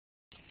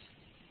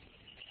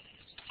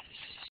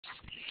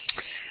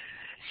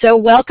So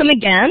welcome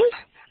again.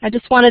 I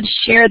just wanted to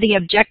share the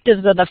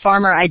objectives of the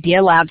Farmer Idea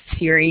Lab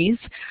series.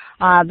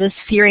 This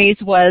series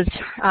was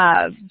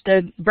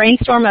the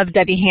brainstorm of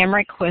Debbie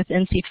Hamrick with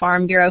NC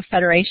Farm Bureau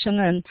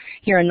Federation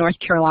here in North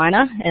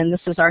Carolina, and this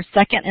is our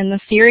second in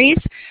the series.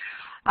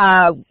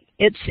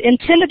 It's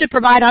intended to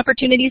provide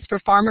opportunities for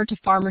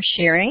farmer-to-farmer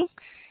sharing.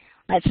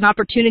 It's an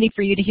opportunity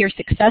for you to hear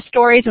success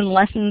stories and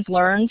lessons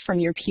learned from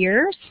your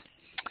peers.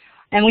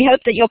 And we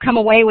hope that you'll come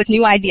away with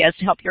new ideas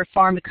to help your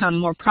farm become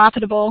more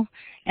profitable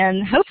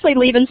and hopefully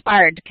leave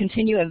inspired to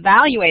continue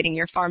evaluating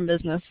your farm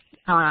business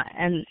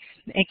and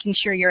making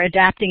sure you're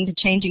adapting to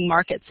changing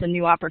markets and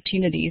new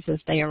opportunities as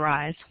they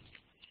arise.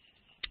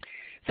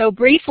 So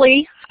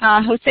briefly,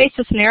 Jose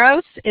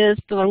Cisneros is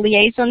the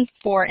liaison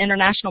for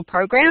international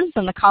programs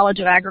in the College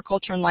of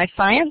Agriculture and Life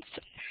Science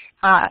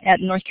at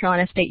North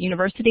Carolina State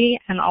University,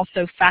 and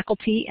also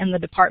faculty in the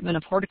Department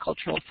of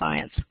Horticultural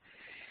Science.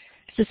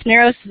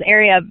 Cisneros'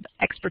 area of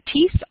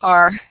expertise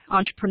are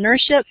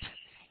entrepreneurship,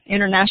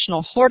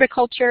 international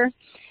horticulture,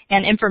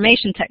 and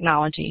information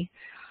technology,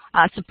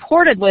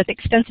 supported with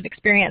extensive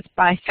experience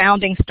by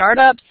founding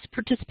startups,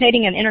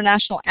 participating in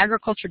international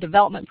agriculture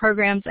development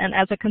programs, and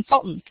as a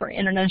consultant for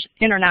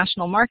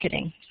international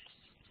marketing.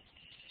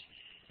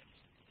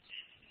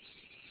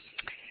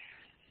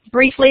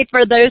 Briefly,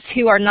 for those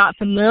who are not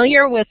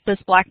familiar with this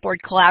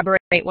Blackboard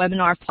Collaborate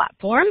webinar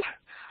platform,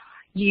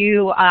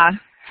 you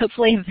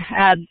hopefully have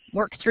had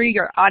worked through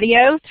your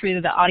audio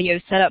through the audio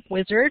setup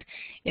wizard.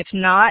 If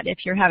not, if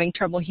you're having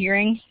trouble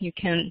hearing, you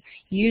can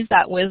use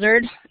that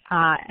wizard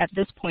at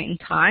this point in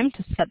time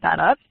to set that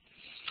up.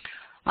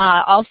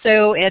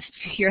 Also, if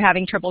you're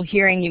having trouble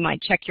hearing, you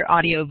might check your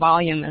audio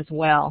volume as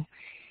well.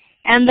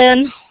 And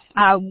then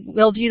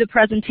we'll do the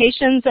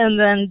presentations, and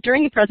then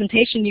during the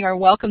presentation you are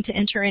welcome to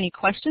enter any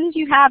questions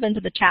you have into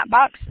the chat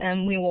box,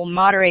 and we will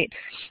moderate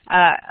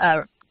a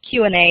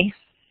Q&A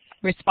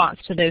response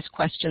to those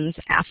questions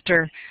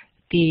after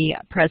the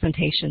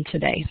presentation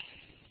today.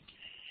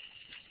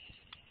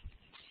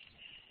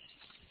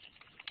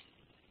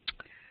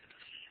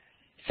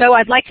 So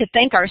I'd like to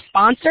thank our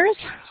sponsors,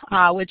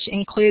 which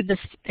include the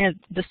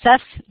SES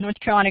North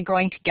Carolina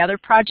Growing Together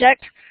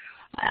Project,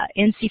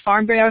 NC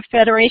Farm Bureau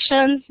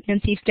Federation,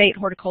 NC State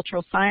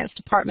Horticultural Science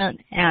Department,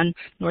 and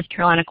North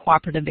Carolina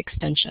Cooperative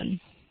Extension.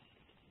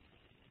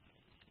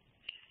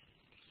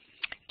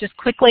 Just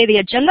quickly, the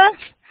agenda.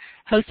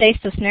 Jose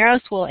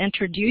Cisneros will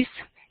introduce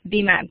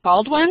VMAC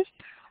Baldwin.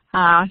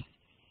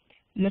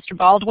 Mr.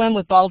 Baldwin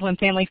with Baldwin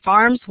Family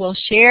Farms will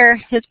share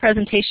his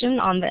presentation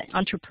on the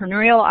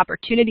entrepreneurial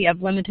opportunity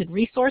of limited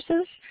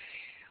resources.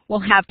 We'll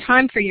have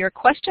time for your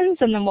questions,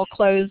 and then we'll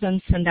close and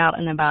send out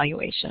an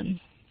evaluation.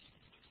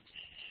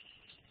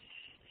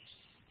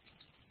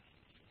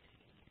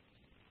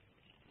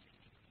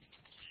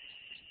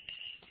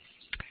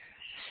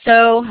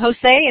 So, Jose,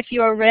 if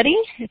you are ready,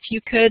 if you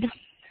could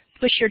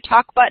push your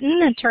talk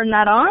button and turn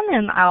that on,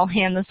 and I'll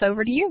hand this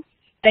over to you.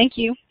 Thank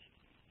you.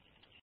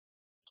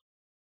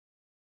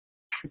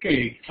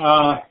 Okay,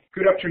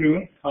 good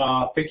afternoon.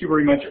 Thank you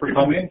very much for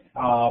coming.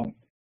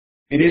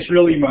 It is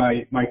really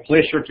my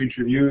pleasure to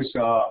introduce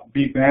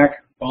VMAC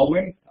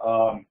Baldwin.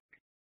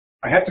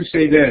 I have to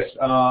say this,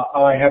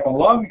 I have a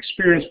long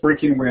experience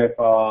working with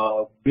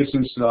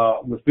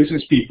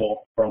business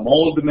people from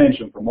all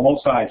dimensions, from all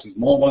sizes,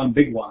 small ones,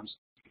 big ones.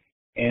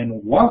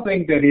 And one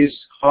thing that is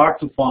hard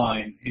to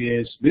find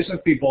is business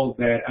people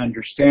that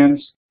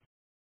understands,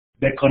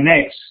 that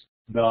connects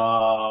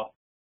the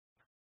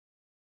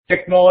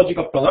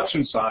technological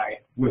production side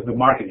with the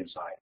marketing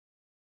side.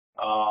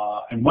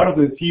 And one of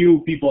the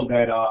few people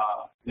that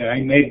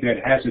I met that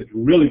has it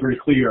really very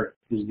clear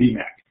is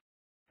VMAC.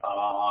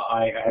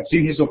 I have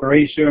seen his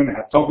operation, I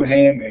have talked with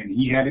him, and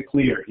he had it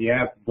clear. He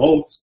has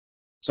both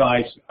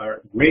sides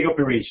are great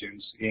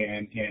operations,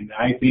 and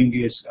I think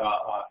is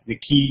the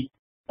key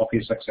of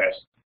his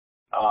success.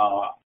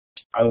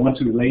 I want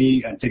to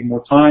delay and take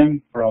more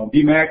time from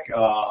VMAC.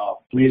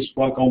 Please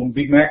welcome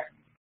VMAC.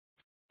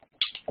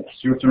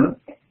 It's your turn.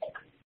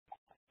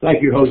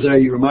 Thank you,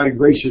 Jose. You were mighty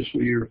gracious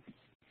with your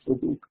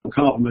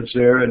compliments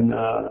there, and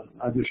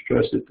I just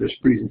trust that this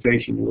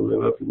presentation will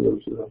live up to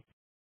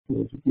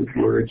those good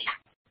words.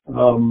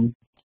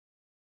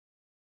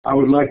 I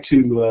would like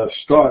to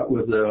start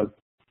with a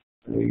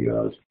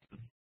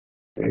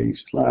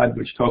slide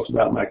which talks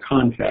about my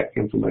contact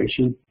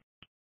information.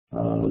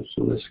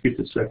 So let's get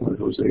the second one,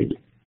 Jose,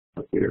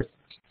 up there.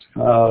 I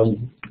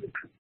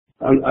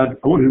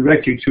want to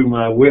direct you to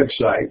my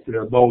website,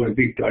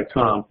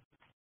 baldwinbeef.com.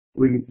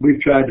 We've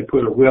tried to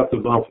put a wealth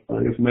of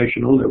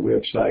information on that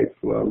website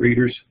for our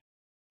readers,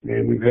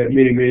 and we've had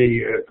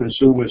many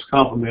consumers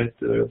compliment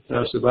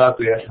us about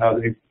that, how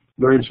they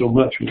learned so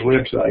much from the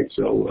website.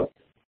 So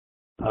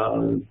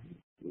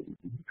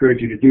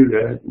encourage you to do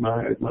that.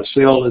 My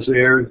cell is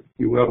there.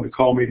 You're welcome to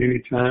call me at any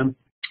time.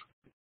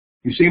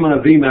 You see my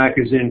VMAC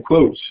is in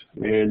quotes,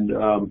 and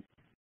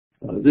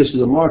this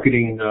is a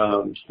marketing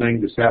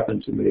thing that's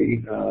happened to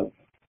me.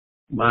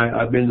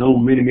 I've been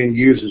known many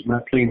years as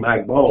Clean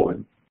Mike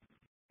Baldwin,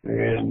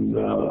 And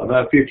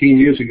about 15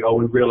 years ago,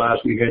 we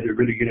realized we had to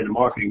really get in the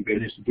marketing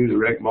business to do the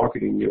direct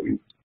marketing that we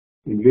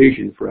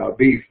envisioned for our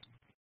beef.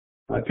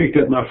 I picked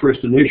up my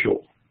first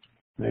initial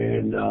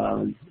and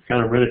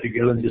kind of run it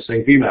together and just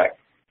say VMAC.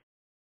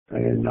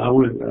 And I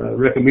would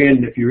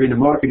recommend, if you're in the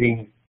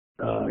marketing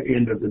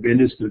end of the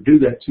business, to do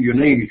that to your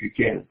name if you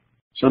can.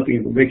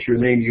 Something that makes your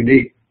name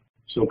unique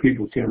so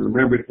people can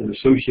remember it and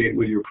associate it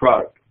with your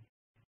product.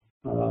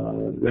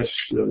 That's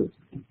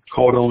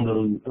caught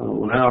on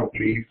our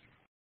beef,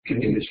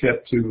 and it's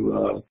helped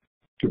to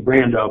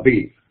brand our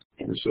beef.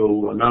 And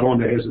so not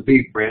only has the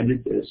beef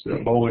branded as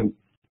Baldwin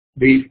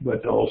beef,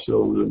 but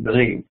also the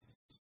name.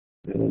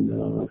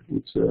 And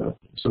it's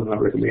something I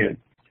recommend.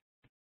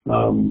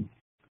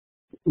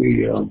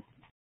 We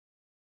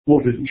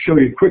want to show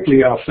you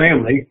quickly our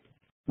family.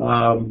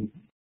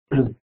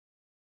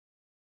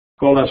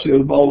 Call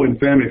ourselves Baldwin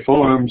Family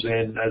Farms,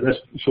 and that's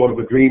sort of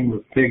a dream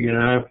of Peggy and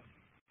I.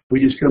 We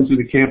just come through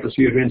the campus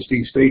here at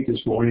NC State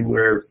this morning,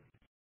 where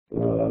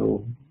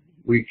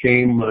we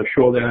came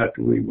shortly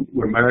after we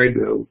were married.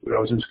 I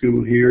was in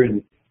school here,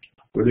 and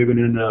we're living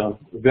in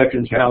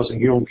veterans housing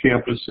here on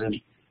campus, and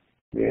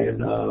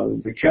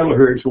the cattle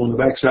herds were on the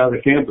back side of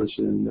the campus,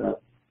 and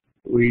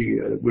we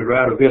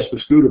ride a Vespa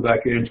scooter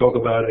back there and talk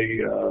about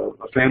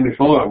a family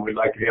farm we'd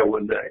like to have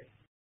one day.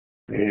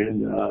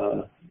 And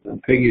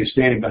Peggy is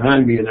standing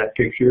behind me in that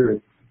picture,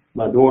 and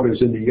my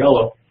daughter's in the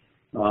yellow.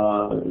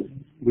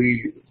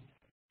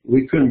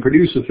 We couldn't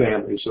produce a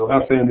family, so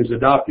our family's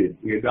adopted.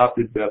 We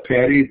adopted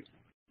Patty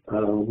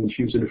when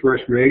she was in the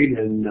first grade,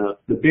 and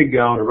the big guy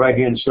on the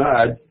right-hand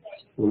side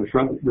on the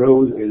front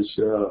row is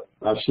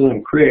our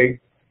son Craig,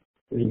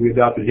 and we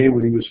adopted him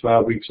when he was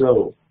 5 weeks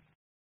old.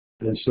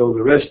 And so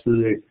the rest of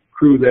the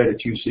crew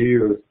that you see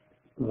are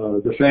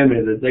the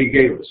family that they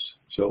gave us.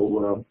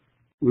 So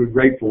we're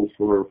grateful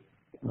for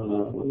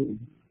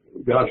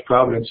God's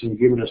providence in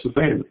giving us a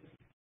family.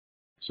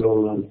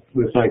 So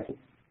we're thankful.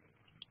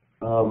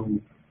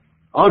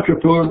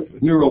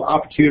 Entrepreneurial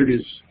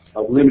opportunities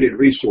of limited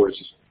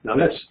resources. Now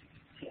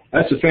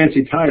that's a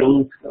fancy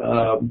title,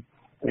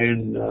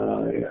 and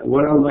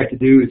what I would like to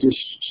do is just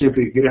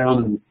simply get out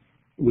and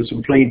with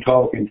some plain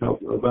talk and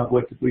talk about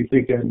what we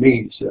think that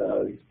means.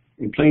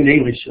 In plain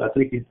English, I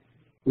think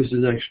this is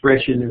an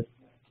expression that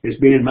has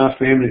been in my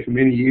family for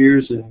many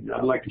years, and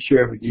I'd like to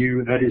share it with you,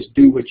 and that is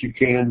do what you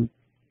can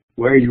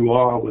where you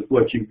are with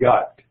what you've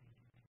got.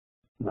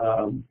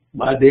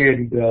 My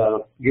dad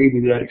gave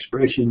me that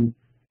expression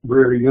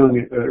very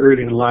young,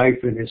 early in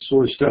life, and it's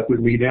sort of stuck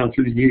with me down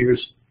through the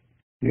years.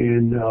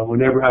 And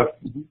whenever I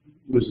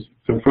was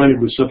confronted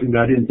with something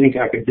that I didn't think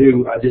I could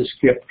do, I just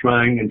kept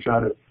trying and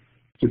trying to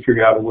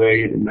figure out a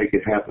way and make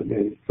it happen,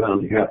 and it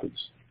finally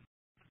happens.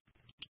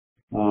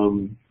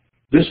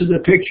 This is a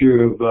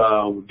picture of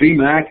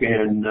VMAC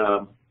and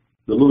the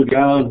little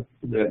guy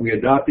that we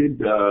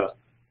adopted,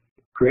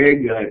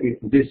 Craig.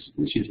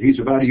 He's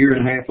about 1.5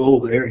 years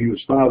old there. He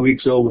was 5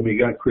 weeks old when we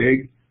got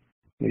Craig.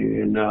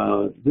 And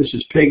this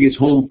is Peggy's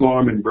home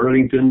farm in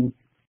Burlington.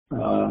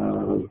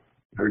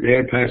 Her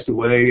dad passed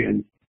away,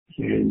 and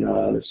he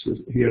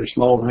had a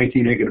small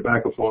 19-acre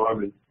tobacco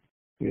farm,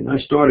 and I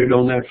started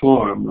on that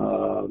farm.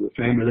 The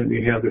family let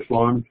me have the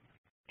farm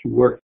to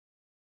work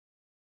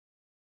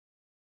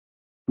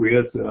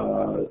with.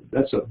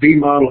 That's a B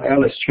model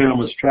Alice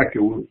Chalmers tractor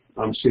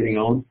I'm sitting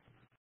on.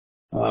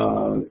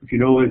 If you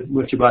know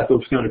much about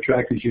those kind of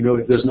tractors, you know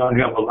it does not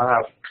have a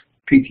live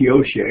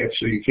PTO shaft,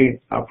 so you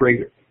can't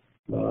operate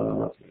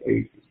a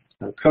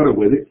cutter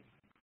with it.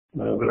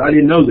 But I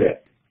didn't know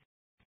that.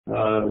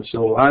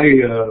 So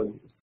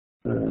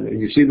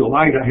you see the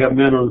light I have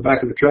mounted on the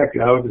back of the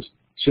tractor. I was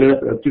set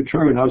up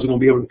determined I was going to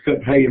be able to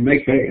cut hay and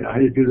make hay, and I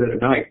had to do that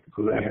at night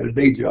because I had a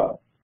day job.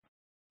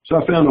 So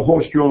I found a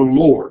horse-drawn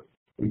mower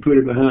and put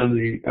it behind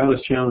the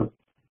Alice Chalmers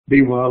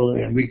B model,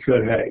 and we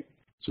cut hay.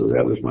 So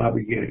that was my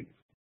beginning.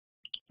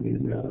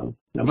 And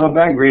now my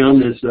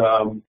background is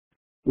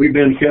we've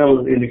been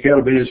in the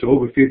cattle business for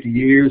over 50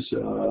 years.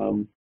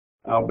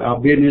 Our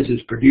business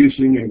is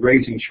producing and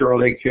grazing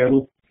Charolais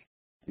cattle,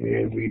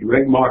 and we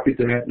direct market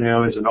that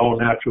now as an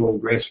all-natural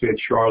grass-fed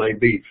Charolais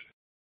beef.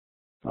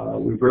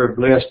 We're very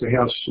blessed to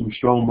have some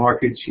strong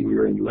markets.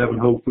 We're in 11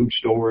 Whole Food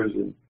stores,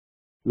 and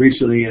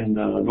recently in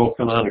North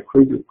Carolina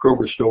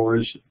Kroger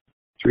stores,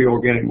 3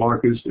 organic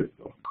markets, the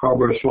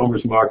Carburst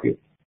Farmers Market,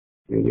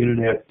 and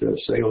internet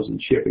sales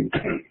and shipping.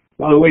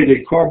 By the way,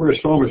 the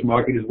Carburst Farmers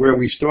Market is where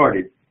we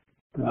started.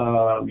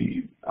 I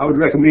would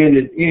recommend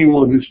that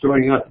anyone who's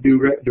starting out to do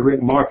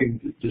direct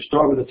marketing to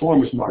start with the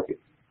farmers market.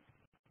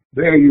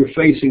 There you're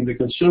facing the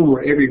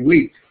consumer every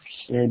week,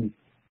 and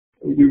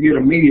you get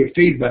immediate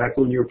feedback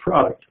on your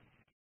product.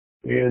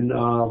 And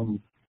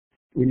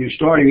when you're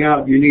starting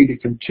out, you need to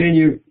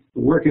continue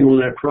working on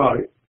that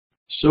product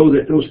so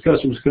that those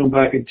customers come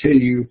back and tell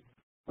you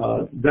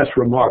that's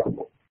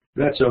remarkable.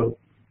 That's a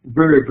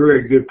very,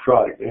 very good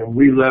product, and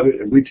we love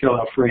it, and we tell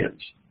our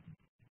friends.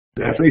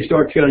 Now, if they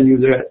start telling you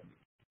that,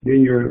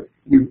 then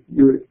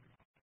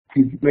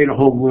you've made a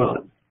home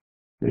run.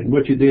 And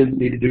what you then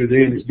need to do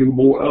then is do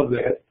more of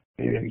that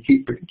and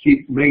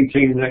keep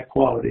maintaining that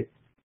quality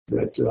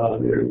that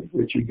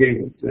you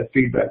gave that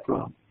feedback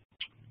from.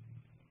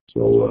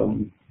 So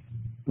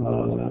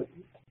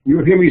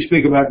you'll hear me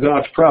speak about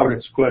God's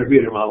providence quite a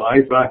bit in my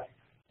life.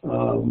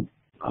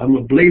 I'm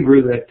a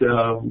believer that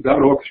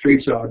God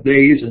orchestrates our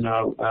days and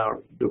our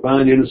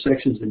divine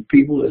intersections in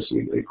people as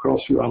they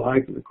cross through our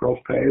life and they cross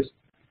paths.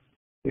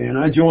 And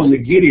I joined the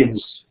Gideons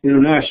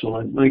International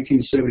in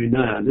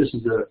 1979. This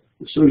is the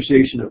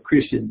Association of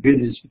Christian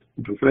Business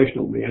and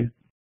Professional Men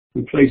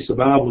who place the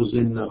Bibles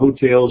in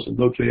hotels and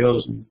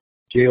motels and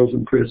jails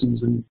and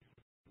prisons and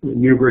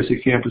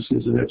university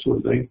campuses and that sort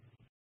of thing.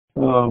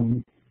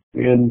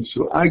 And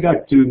so I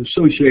got to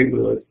associate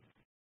with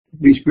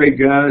these great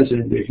guys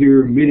and to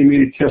hear many,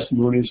 many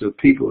testimonies of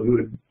people who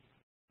had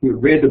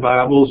read the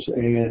Bibles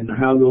and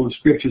how those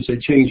scriptures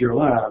had changed their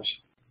lives.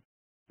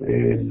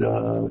 And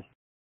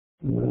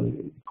in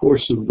the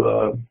course of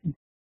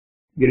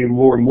getting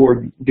more and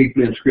more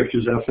deeply in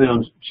scriptures, I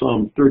found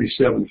Psalm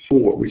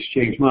 37:4, which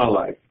changed my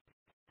life.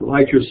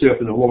 Delight yourself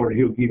in the Lord, and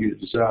He'll give you the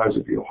desires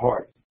of your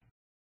heart.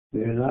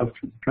 And I've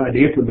tried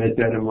to implement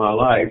that in my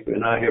life,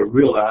 and I have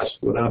realized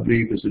what I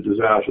believe is the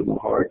desires of my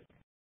heart.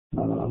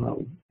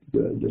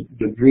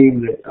 The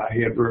dream that I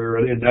had very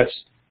early, and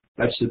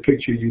that's the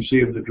picture you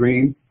see of the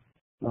dream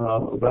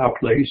of our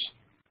place.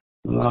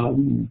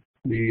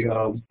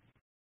 The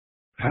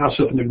house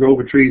up in the Grove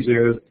of Trees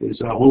there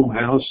is our home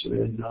house,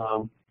 and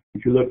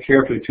if you look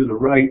carefully to the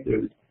right,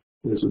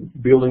 there's a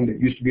building that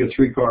used to be a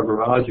 3-car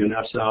garage, and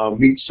that's our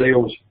meat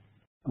sales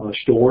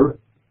store.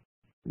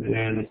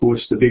 And of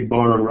course, the big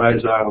barn on the right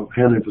is our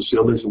handling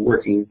facilities and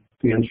working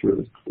pens for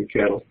the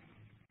cattle.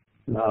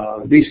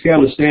 These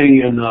cattle are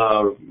standing in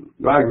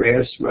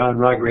ryegrass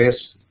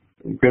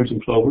and crimson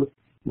clover.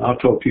 And I'll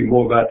talk to you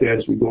more about that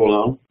as we go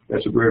along.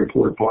 That's a very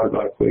important part of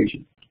our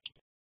equation.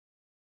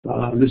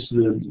 This is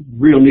a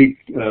real neat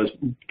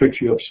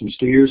picture of some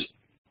steers.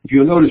 If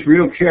you'll notice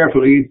real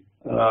carefully,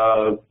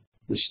 the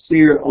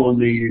steer on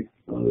the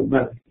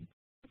about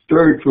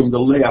third from the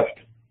left,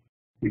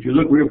 if you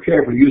look real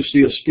carefully, you'll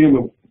see a stem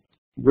of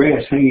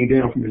grass hanging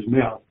down from his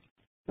mouth.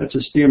 That's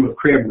a stem of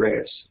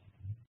crabgrass.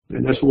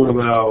 And that's one of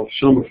our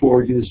summer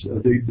forages,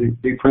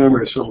 the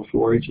primary summer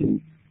forage,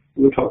 and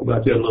we'll talk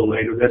about that a little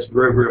later. That's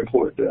very, very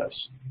important to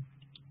us.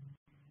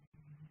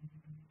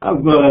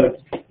 I've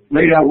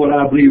laid out what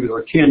I believe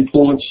are 10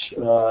 points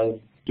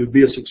to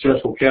be a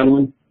successful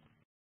cattleman.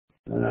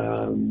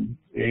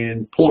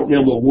 And point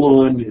number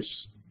 1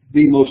 is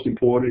the most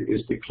important,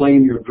 is to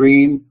claim your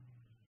dream.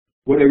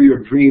 Whatever your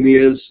dream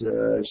is,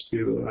 as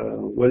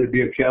to whether it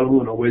be a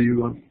cattleman or whether you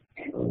want,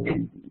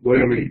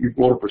 whatever you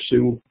want to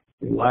pursue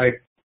in life,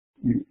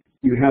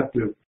 you have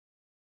to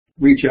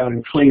reach out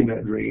and claim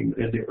that dream.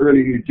 And the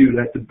earlier you do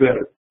that, the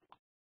better.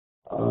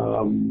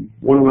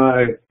 One of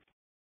my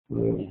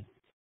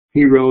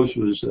heroes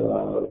was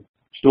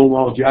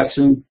Stonewall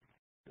Jackson,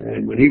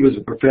 and when he was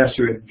a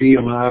professor at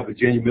VMI,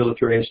 Virginia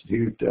Military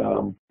Institute,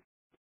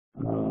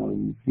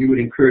 he would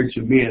encourage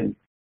the men.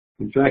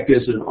 In fact,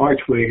 there's an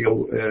archway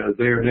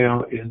there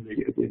now in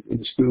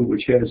the school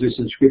which has this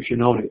inscription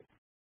on it: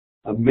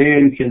 "A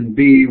man can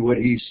be what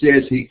he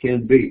says he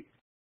can be."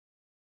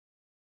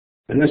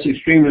 And that's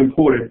extremely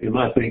important in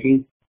my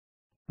thinking.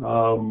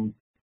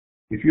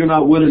 If you're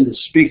not willing to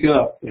speak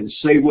up and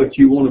say what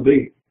you want to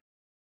be,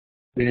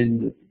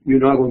 then you're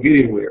not going to get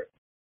anywhere.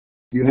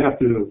 You have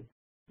to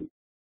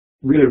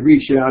really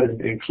reach out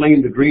and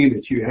claim the dream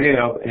that you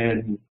have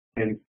and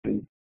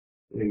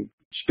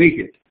speak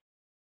it,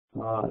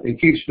 and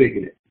keep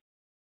speaking it.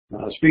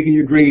 Speaking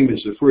your dream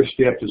is the first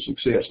step to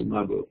success in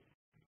my book.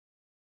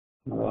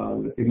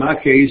 In my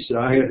case,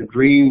 I had a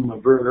dream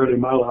very early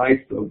in my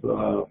life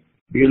of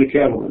being a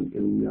cattleman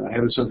and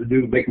having something to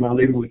do with making my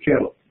living with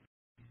cattle.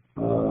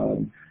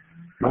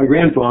 My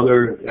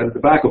grandfather had a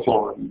tobacco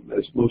farm,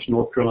 as most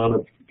North Carolina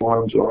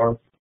farms are.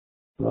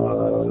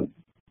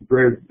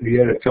 He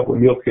had a couple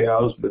of milk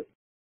cows, but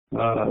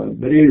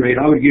at any rate,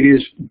 I would get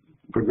his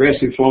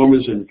Progressive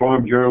Farmers and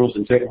farm journals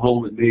and take them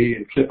home with me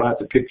and clip out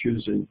the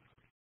pictures and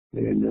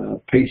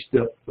paste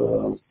up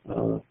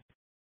a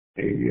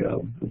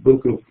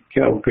book of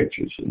cattle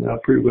pictures. And I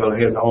pretty well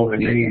had all their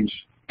names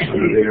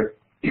under there.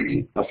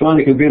 I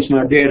finally convinced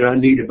my dad I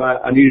needed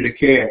a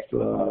calf.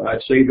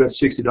 I'd saved up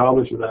 $60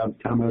 by the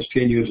time I was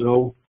 10 years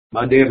old.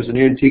 My dad was an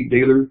antique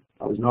dealer.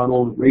 I was not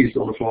raised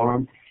on a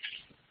farm.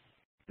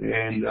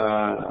 And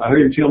I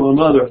heard him tell my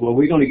mother, "Well,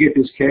 we're going to get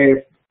this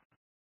calf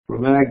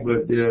from Mac,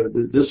 but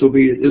this will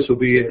be it. This will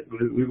be it.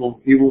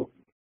 He won't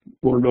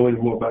want to know any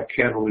more about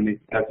cattle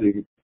after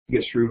he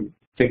gets through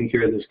taking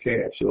care of this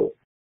calf." So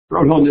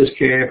brought home this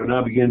calf, and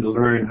I began to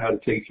learn how to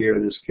take care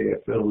of this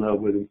calf. Fell in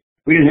love with him.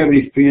 We didn't have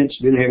any fence,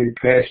 didn't have any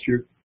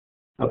pasture.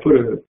 I put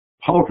a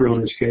halter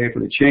on this calf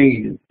and a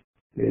chain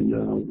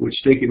and would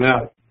stake him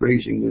out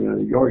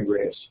grazing yard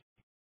grass.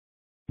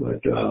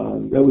 But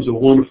that was a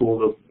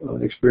wonderful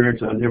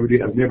experience. I've never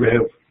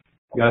have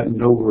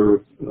gotten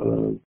over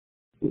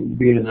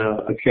being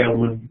a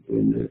cattleman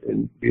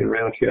and being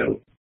around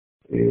cattle.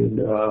 And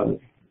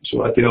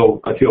so I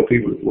tell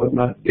people what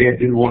my dad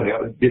didn't want to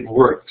have, it didn't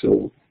work.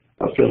 So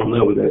I fell in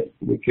love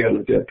with cattle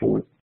at that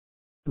point.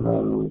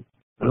 And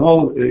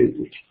all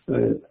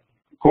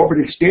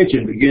corporate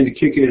extension began to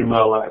kick in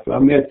my life. I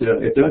met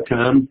at that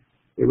time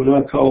they were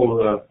not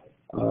called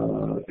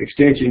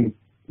extension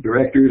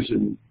directors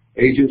and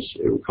agents;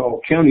 they were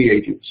called county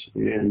agents.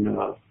 And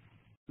a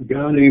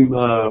guy named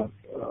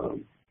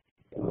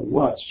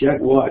Watts, Jack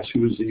Watts,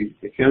 who was the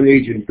county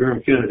agent in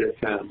Durham County at that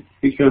time,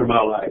 he came into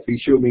my life. He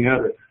showed me how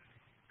to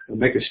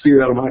make a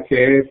steer out of my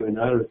calf and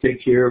how to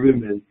take care of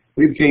him, and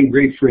we became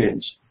great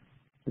friends.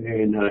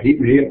 And he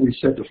helped me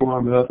set the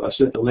farm up. I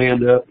set the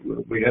land up.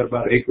 We had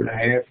about 1.5 acres.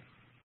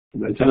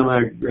 And by the time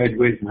I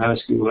graduated from high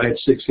school, I had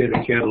 6 head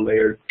of cattle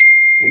there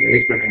on 1.5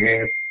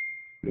 acres,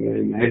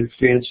 and I had a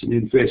fence and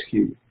then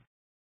fescue.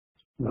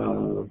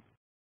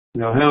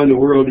 Now, how in the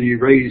world do you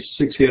raise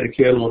 6 head of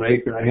cattle on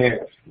 1.5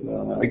 acres?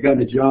 I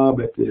got a job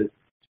at the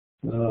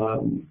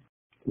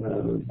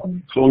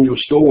Colonial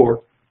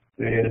Store,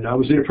 and I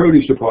was in the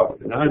produce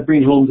department. And I'd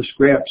bring home the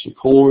scraps, the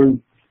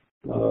corn,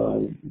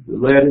 the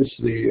lettuce,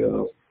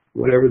 the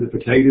whatever, the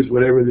potatoes,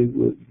 whatever they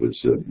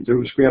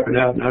were scrapping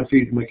out, and I'd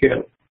feed to my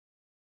cattle.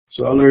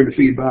 So I learned to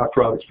feed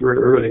byproducts very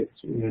early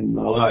in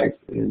my life,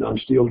 and I'm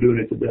still doing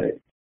it today.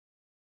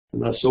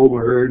 And I sold my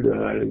herd,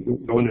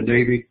 going to the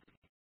Navy.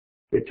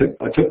 I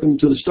took them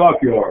to the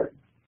stockyard,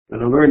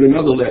 and I learned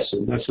another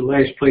lesson. That's the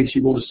last place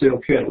you want to sell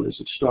cattle is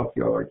the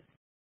stockyard,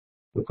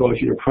 because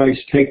you're a price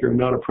taker,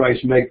 not a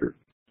price maker.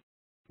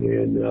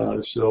 And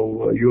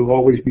so you'll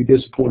always be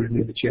disappointed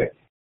in the check.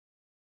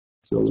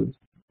 So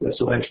that's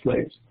the last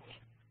place.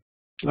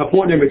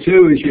 Point number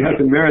 2 is you have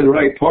to marry the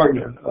right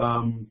partner.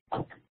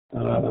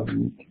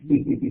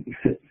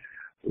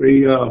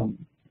 We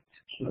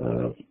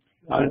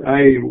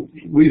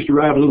used to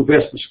ride a little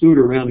Vespa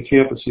scooter around the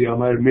campus here. I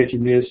might have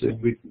mentioned this,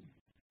 and we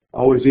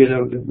always end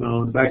up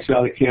on the backside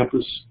of the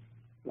campus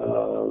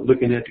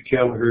looking at the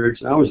cattle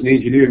herds. I was an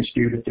engineering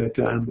student at that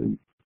time,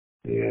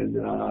 and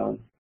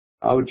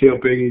I would tell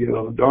Peggy,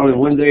 darling,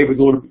 one day we're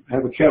going to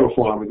have a cattle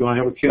farm. We're going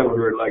to have a cattle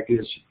herd like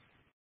this.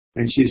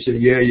 And she said,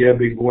 yeah,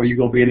 big boy, you're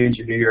going to be an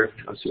engineer.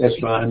 I said, that's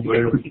fine,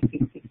 whatever.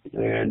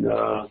 And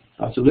I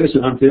said,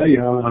 listen, I'm telling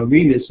you, I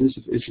mean this.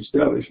 It's the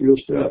stuff. It's real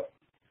stuff.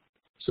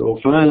 So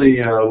finally,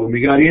 when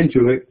we got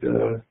into it,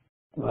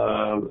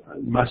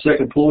 my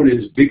second point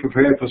is be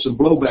prepared for some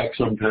blowback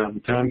sometime.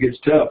 The time gets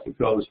tough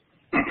because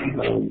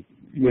when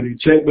the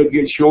checkbook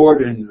gets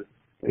short and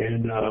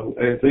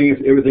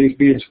everything's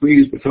being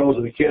squeezed because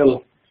of the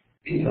cattle.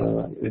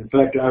 In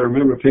fact, I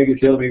remember Peggy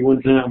telling me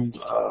one time,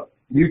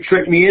 you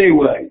tricked me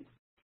anyway.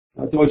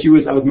 I thought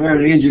I was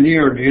marrying an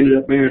engineer, and I ended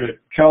up marrying a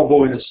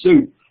cowboy in a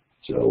suit.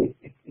 So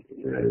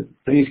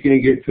things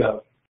can get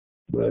tough,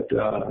 but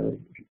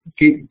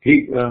keep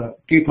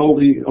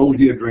holding on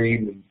to your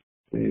dream,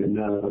 and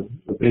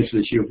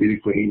eventually she'll be the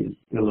queen,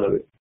 and I love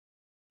it.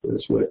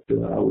 That's what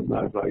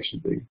my advice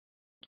would be.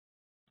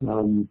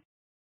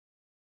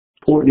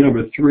 Point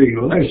number 3.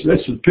 Well, that's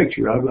the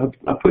picture. I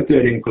put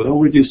that in because I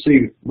wanted you to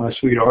see my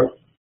sweetheart.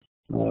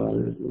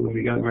 When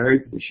we got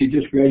married, she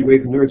just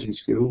graduated from nursing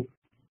school,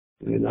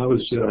 and I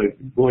was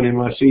going in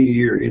my senior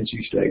year at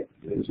NC State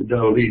as an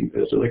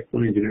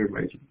electrical engineering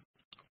major.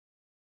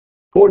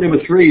 Point number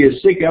 3 is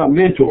seek out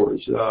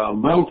mentors.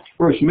 My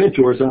first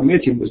mentor, as I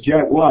mentioned, was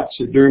Jack Watts,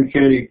 a Durham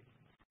County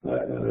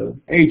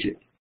agent,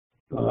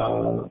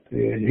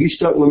 and he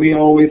stuck with me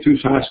all the way through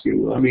high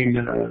school. I mean,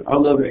 I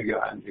love that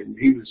guy, and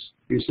he was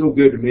so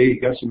good to me. He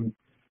got some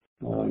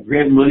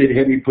grant money to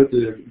help me put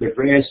the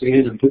grass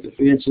in and put the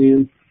fence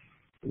in.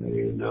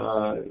 And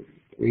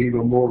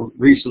even more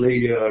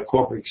recently,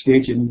 corporate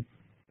extension,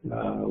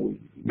 Dr.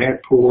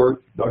 Matt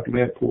Poor,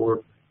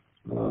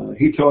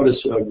 he taught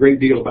us a great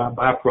deal about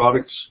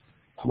byproducts,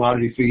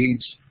 commodity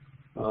feeds.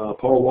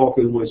 Paul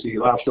Walker was the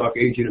livestock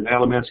agent in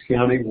Alamance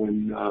County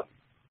when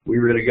we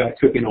really got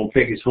cooking on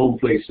Peggy's home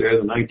place there,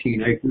 the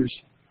 19 acres.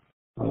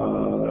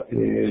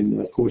 And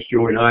of course,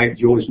 Joey Knight,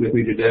 Joey's with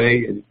me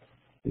today,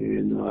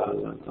 and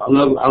I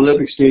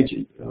love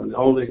extension.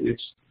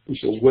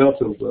 It's a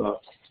wealth of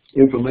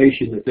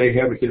information that they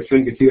have at their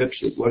fingertips.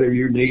 That whatever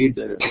you need,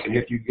 they can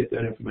help you get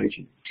that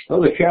information.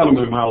 Other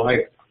cattlemen in my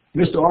life,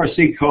 Mr.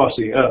 R.C.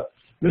 Cossey.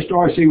 Mr.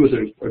 R.C. was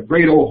a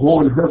great old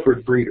horn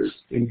Hereford breeder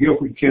in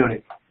Guilford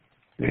County,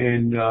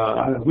 and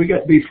we got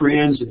to be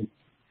friends. And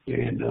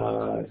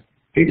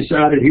he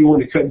decided he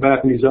wanted to cut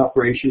back on his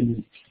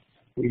operation.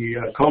 He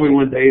called me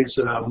one day and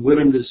said, "I'm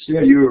willing to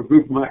sell you a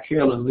group of my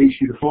cattle and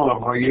lease you the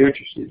farm. Are you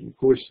interested?" And of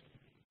course,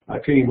 I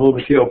came home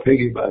to tell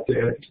Peggy about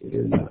that,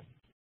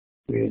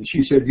 and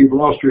she said, "You've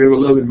lost your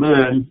ever-loving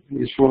mind."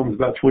 His farm was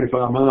about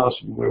 25 miles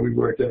from where we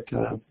were at that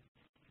time.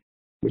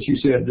 But she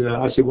said,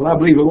 I said, "Well, I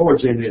believe the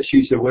Lord's in this."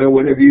 She said, "Well,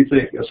 whatever you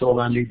think, that's all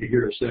I need to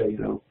hear her say,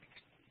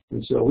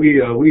 And so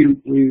we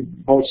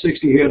bought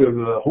 60 head of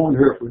horn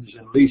Herefords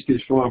and leased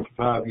his farm for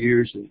 5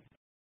 years.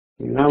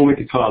 And I went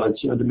to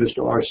college under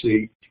Mr.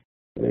 R.C.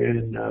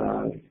 And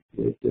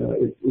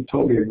it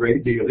taught me a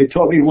great deal. It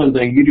taught me one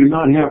thing: you do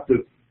not have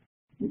to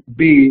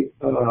be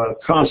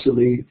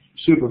constantly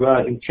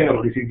supervising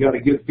cattle if you've got a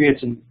good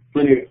fence and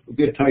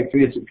good tight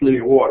fence and plenty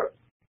of water.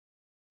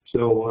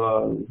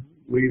 So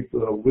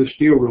we're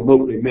still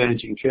remotely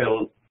managing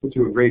cattle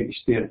to a great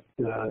extent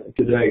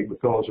today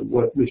because of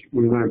what we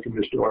learned from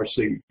Mr.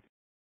 R.C.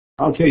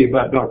 I'll tell you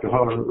about Dr.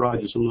 Holland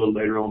Rogers a little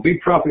later on. Be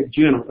profit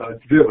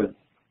driven.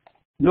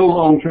 No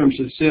long-term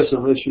success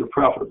unless you're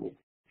profitable.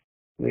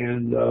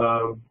 And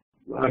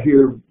I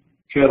hear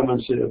cattlemen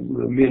say,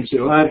 men say,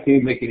 well, I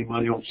can't make any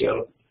money on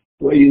cattle.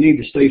 Well, you need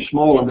to stay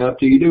small enough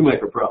till you do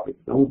make a profit.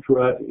 Don't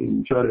try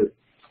to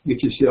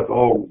get yourself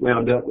all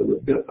wound up with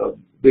a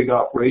big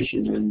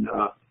operation and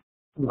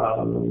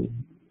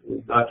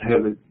not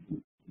have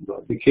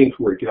the kinks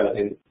worked out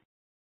in it.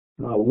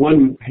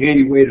 One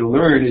handy way to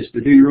learn is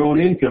to do your own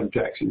income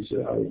taxes.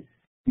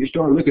 You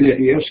start looking at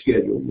the F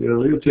schedule.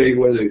 It'll tell you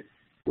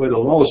where the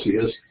loss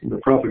is and the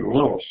profit or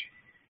loss.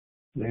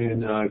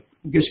 And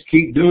just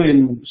keep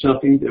doing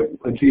something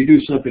until you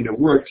do something that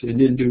works, and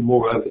then do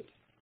more of it.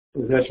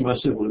 That's my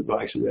simple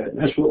advice of that. And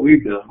that's what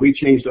we've done. We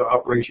changed our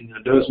operation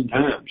a dozen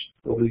times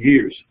over the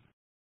years.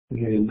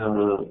 And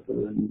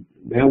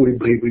now we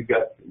believe we've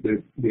got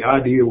the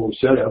ideal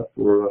setup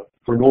for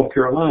North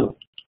Carolina.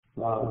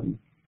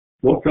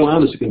 North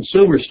Carolina is a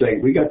consumer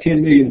state. We got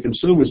 10 million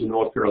consumers in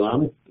North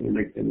Carolina, in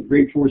a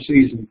great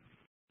four-season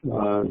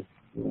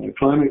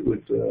climate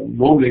with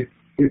normally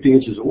 50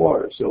 inches of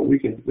water, so we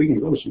can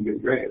grow some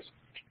good grass.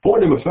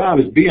 Point number 5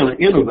 is being an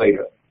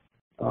innovator.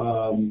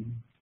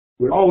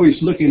 We're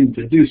always looking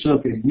to do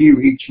something new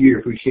each year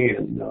if we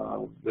can.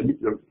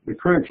 The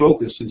current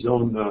focus is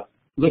on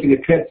looking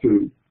at pet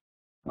food.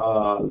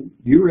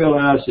 You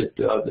realize that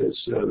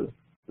there's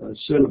a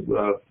set of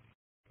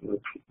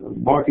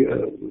market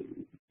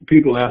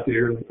people out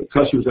there,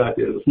 customers out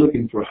there that's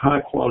looking for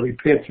high quality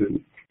pet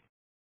food.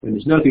 And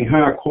there's nothing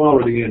higher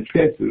quality in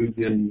pet food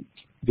than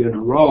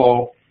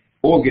raw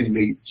organ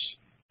meats.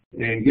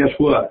 And guess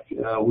what?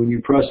 When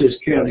you process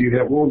cattle, you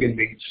have organ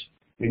meats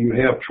and you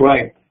have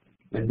tripe.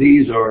 And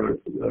these are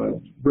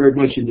very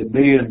much in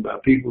demand by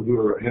people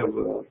who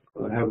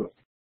have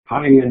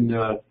high-end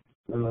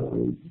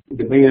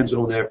demands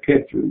on their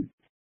pet food.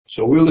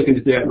 So we're looking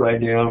at that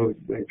right now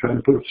and trying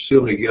to put a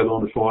facility together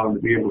on the farm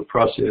to be able to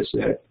process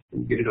that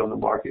and get it on the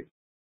market.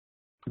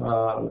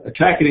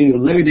 Attacking the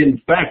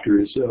limiting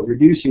factors,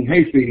 reducing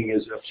hay feeding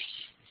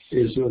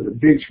is a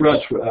big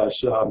thrust for us.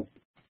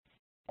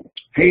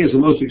 Hay is the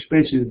most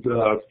expensive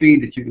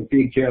feed that you can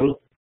feed cattle.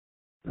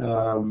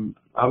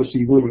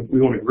 Obviously, we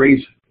want to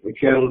graze the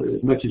cattle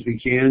as much as we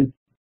can.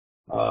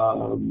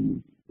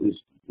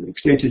 The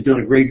Extension's done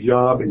a great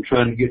job in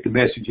trying to get the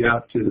message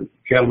out to the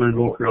cattlemen in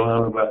North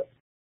Carolina about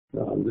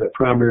the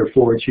primary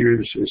forage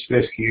here is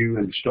fescue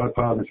and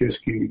stockpile the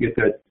fescue to get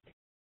that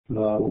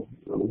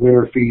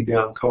winter feed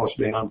down, cost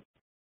down.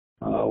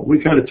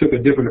 We kind of took a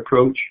different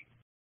approach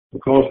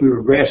because we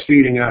were grass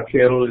feeding our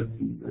cattle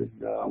and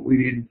we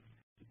didn't.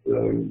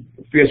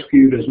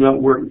 Fescue does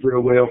not work very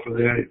well for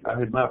that.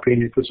 In my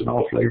opinion, it puts an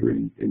off flavor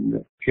in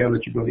the cattle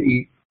that you're going to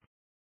eat.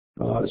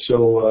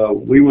 So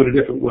we went a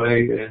different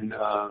way, and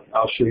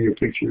I'll show you a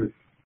picture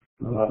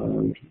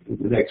of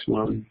the next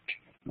one.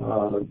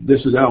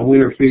 This is our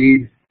winter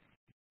feed.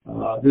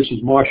 This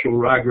is Marshall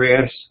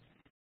ryegrass,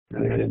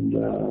 and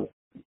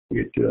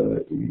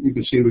you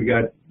can see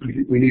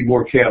we need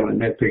more cattle in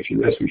that picture,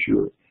 that's for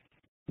sure.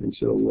 And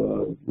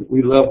so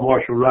we love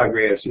Marshall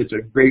ryegrass. It's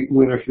a great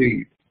winter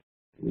feed.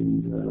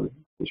 And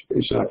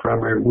it's our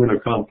primary winter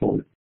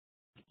component.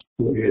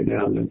 Go ahead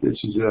now.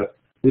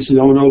 This is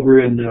on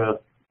over in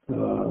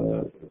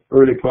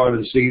early part of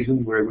the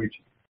season where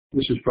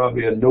this is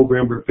probably a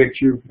November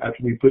picture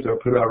after we put our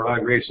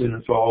ryegrass in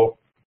the fall.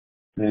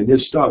 And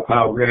this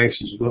stockpile grass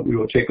is what we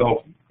will take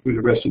off through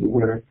the rest of the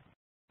winter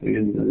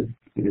and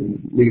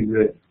leave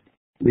the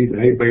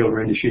hay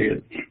baler in the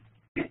shed.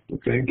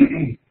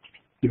 Okay.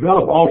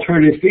 Develop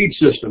alternative feed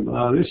system.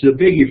 This is a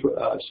biggie for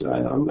us.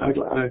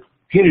 I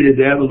hinted at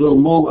that a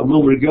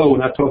moment ago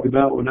when I talked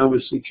about when I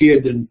was a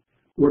kid and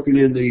working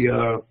in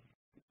the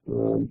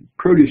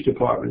produce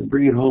department,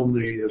 bringing home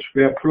the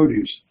scrap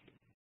produce.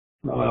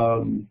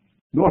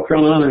 North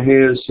Carolina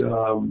has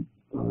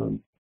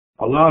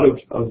a lot of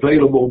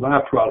available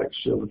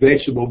byproducts,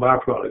 vegetable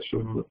byproducts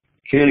from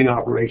canning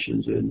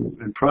operations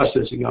and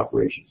processing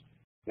operations.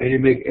 And they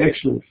make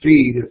excellent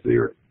feed if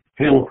they're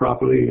handled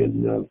properly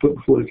and put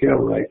before the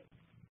cattle right.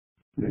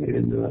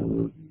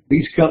 And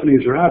these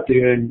companies are out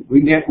there, and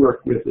we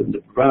network with them to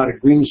provide a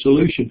green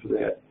solution for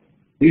that.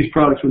 These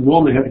products would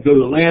normally have to go to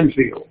the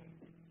landfill,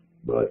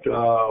 but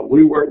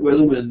we work with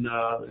them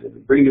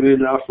and bring them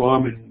into our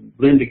farm and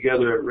blend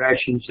together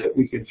rations that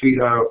we can feed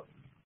our,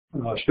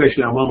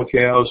 especially our mama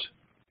cows,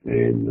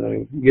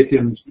 and get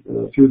them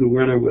through the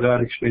winter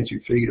without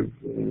expensive feed,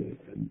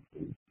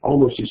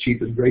 almost as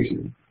cheap as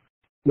grazing.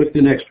 Look at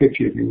the next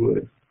picture, if you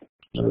would.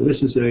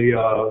 This is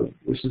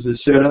a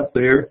setup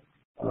there.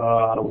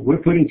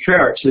 We're putting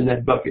carrots in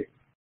that bucket.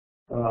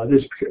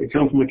 This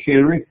comes from a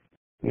cannery,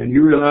 and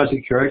you realize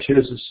that carrots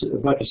has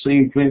about the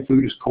same plant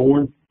food as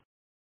corn,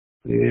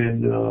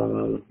 and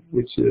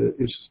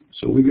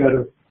so we've got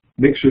a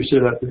mixer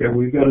set up there.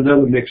 We've got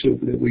another mixer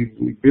that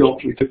we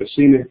built. We took a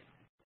cement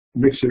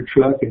mixer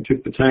truck and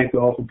took the tank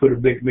off and put a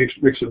big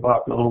mixer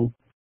box on.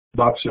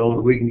 box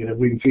cylinder. We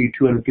can feed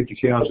 250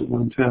 cows at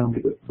one time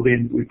with the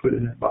blend we put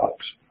in that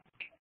box.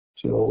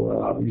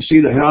 So you see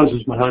the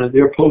houses behind it.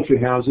 They're poultry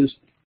houses.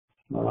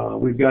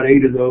 We've got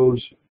 8 of those.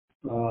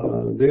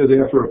 They're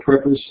there for a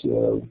purpose.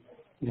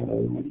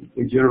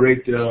 They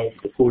generate, of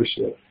course,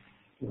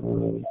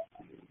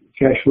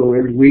 cash flow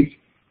every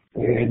week,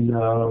 and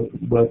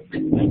but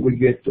we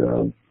get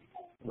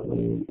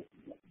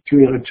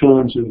 300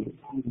 tons of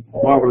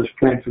marvelous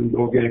plant food,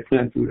 organic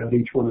plant food, out of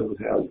each one of those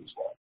houses.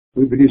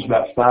 We produce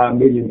about 5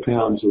 million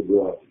pounds of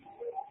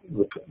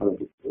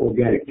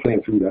organic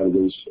plant food out of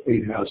those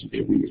 8 houses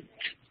every year.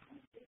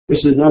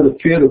 This is another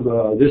pit of,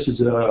 this is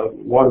a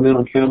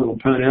watermelon, cantaloupe,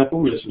 and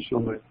pineapple. This is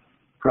from a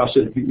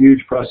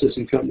huge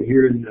processing company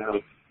here in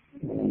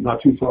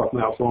not too far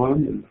from our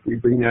farm, and we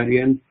bring that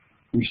in.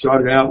 We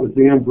started out with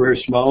them very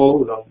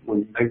small.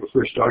 When they were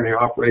first starting their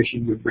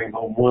operation, we'd bring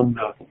home one.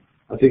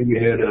 I think we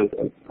had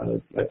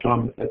at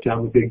time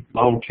a big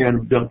long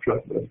tandem dump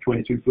truck, a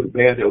 22-foot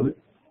bed of it,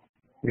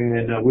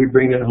 and we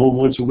bring that home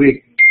once a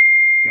week.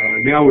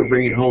 Now we're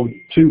bringing home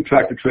 2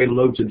 tractor trailer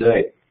loads a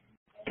day.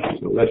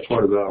 So that's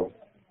part of our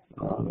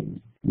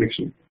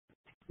mixing.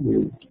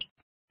 We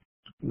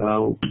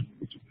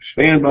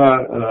expand by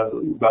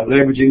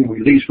leveraging. We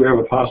lease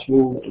wherever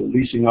possible,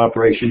 leasing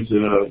operations,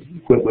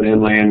 equipment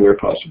and land where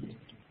possible.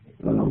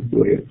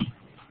 Go ahead.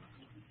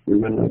 We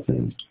run that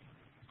thing.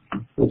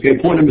 Okay,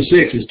 point number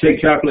 6 is take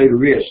calculated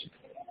risk.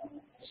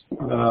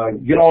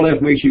 Get all the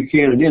information you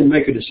can and then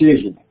make a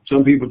decision.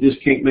 Some people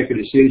just can't make a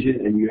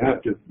decision, and you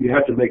have to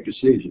make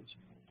decisions.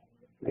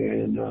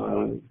 And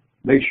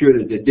make sure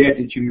that the debt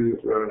that you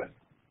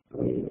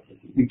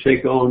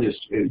take on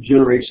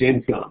generates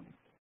income.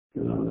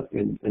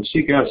 And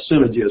seek out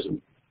synergism.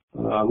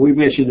 We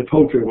mentioned the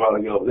poultry a while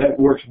ago. That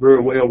works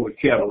very well with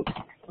cattle.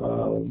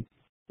 A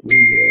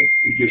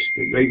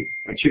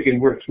chicken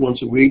works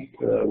once a week,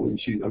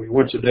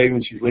 once a day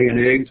when she's laying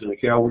eggs, and a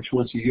cow works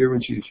once a year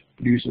when she's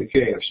producing a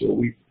calf. So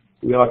we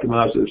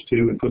optimize those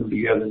 2 and put them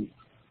together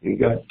and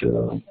got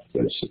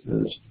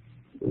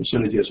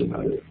synergism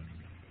out of it.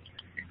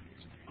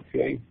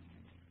 Okay.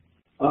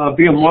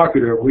 Be a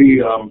marketer.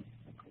 We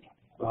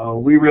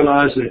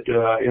realize that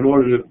in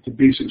order to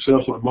be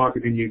successful in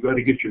marketing, you've got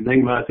to get your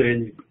name out there,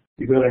 and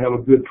you've got to have a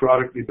good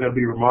product. You've got to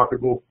be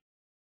remarkable,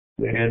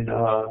 and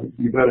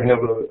you've got to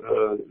have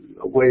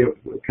a way of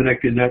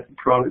connecting that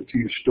product to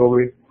your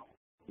story.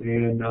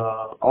 And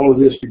all of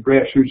this, the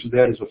grassroots of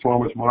that is a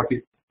farmer's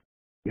market.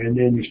 And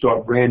then you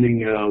start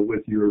branding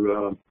with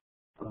your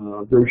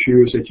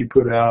brochures that you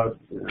put out,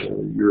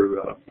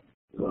 your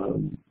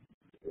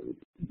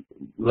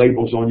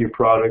labels on your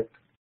product.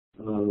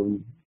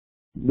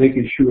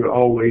 Making sure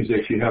always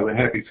that you have a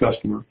happy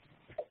customer.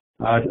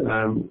 I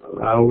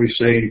always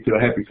say to a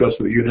happy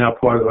customer, you're now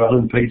part of our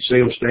unpaid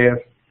sales staff,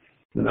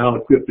 and I'll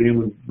equip them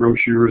with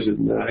brochures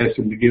and ask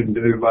them to give them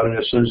to everybody in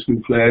their Sunday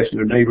school class and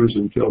their neighbors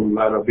and tell them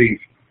about our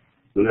beef.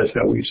 So that's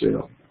how we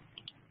sell.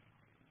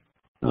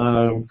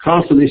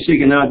 Constantly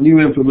seeking out new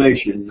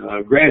information.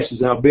 Grass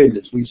is our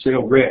business. We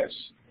sell grass.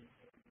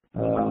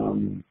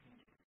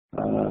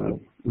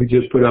 We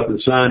just put up a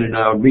sign in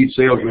our meat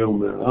sales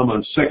room. I'm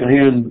a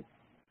secondhand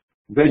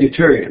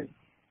vegetarian.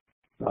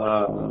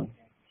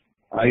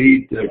 I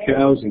eat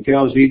cows, and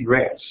cows eat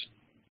grass.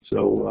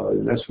 So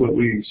that's what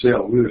we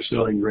sell. We're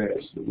selling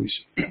grass. We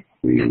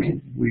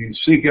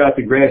seek out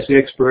the grass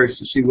experts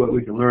to see what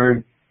we can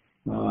learn,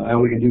 how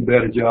we can do a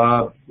better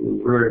job.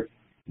 We're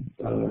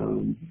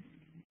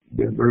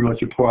been very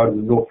much a part of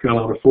the North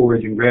Carolina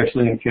Forage and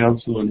Grassland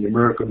Council and the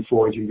American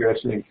Forage and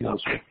Grassland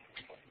Council.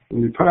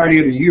 We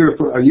pioneered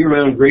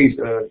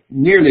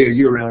nearly a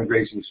year-round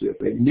grazing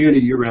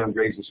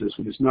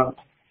system. It's not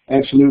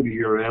absolutely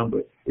year-round,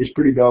 but it's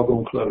pretty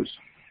doggone close.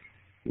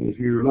 And if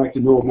you'd like to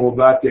know more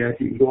about that,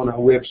 you can go on our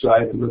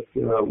website and look.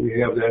 We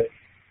have that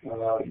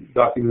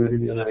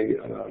documented in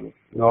an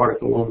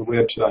article on the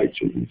website,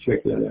 so you can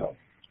check that out.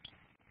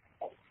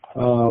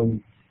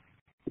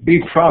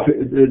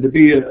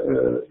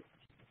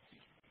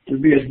 To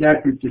be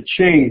adapted to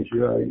change.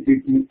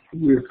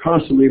 We're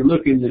constantly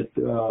looking at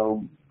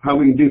how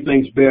we can do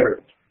things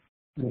better,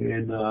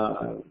 and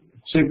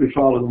simply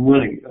follow the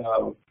money.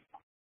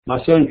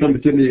 My son came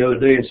to me the other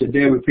day and said,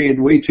 "Dad, we're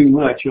paying way too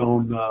much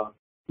on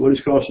what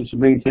it's costing us to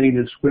maintain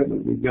this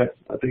equipment. We've got,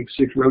 I think,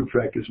 6 road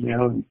tractors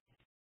now, and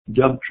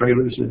dump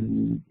trailers,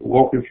 and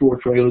walking floor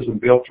trailers, and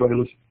belt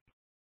trailers."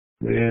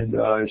 And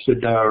I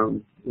said,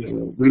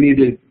 we need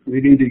to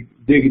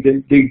dig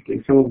and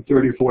come up with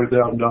 $30,000 or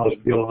 $40,000 to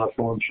build on our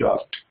farm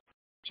shop.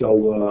 So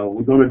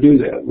we're going to do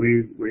that.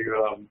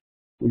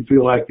 We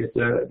feel like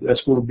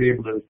that's going to be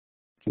able to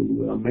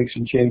make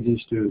some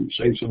changes to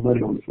save some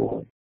money on the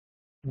farm.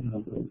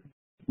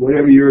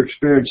 Whatever your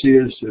experience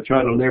is, to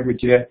try to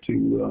leverage that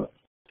to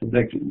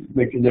make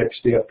the next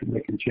step to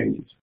making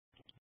changes.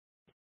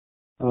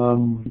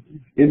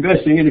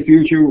 Investing in the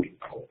future,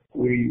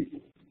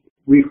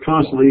 we've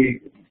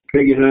constantly,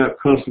 Peggy and I have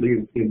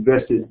constantly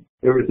invested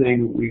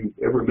everything we've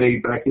ever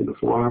made back in the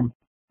farm.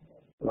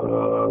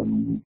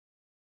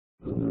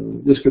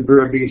 This could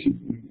very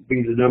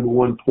be the number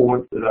one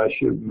point that I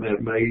should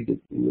have made.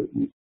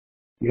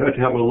 You have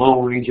to have a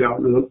long-range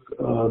outlook.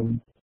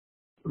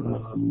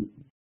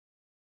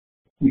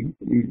 You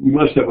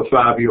must have a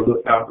 5-year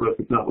outlook,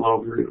 if not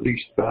longer, at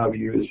least 5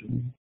 years,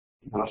 and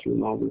possibly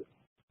longer.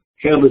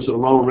 Cattle is a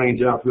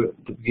long-range outlook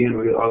to begin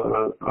with,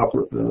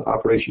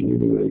 operation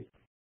anyway,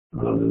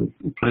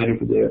 planning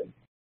for that.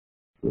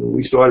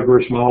 We started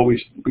very small.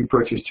 We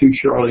purchased 2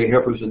 Charolais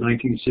heifers in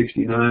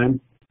 1969,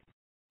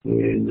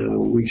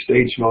 and we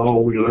stayed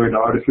small. We learned to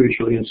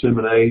artificially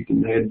inseminate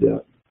and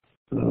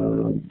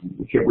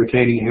we kept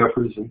retaining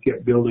heifers and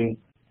kept building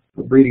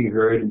a breeding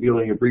herd and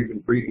building a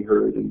breeding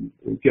herd and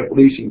kept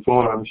leasing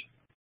farms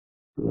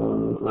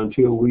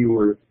until we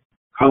were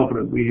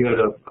confident we had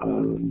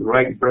the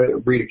right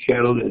breed of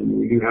cattle and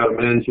we knew how to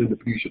manage them to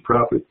produce a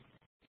profit.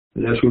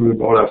 And that's when we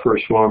bought our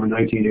first farm in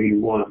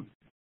 1981.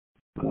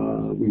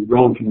 We've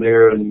grown from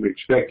there, and we're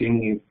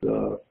expecting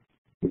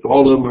if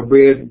all of them are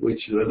bred,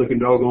 which are looking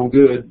doggone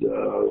good,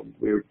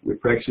 we're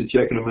practically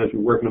checking them as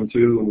we're working them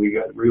too, and we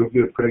got real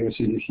good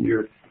pregnancy this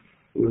year.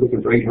 We're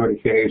looking for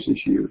 800 calves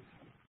this year.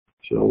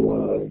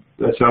 So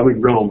that's how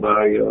we've grown,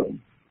 by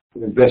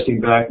investing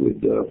back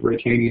with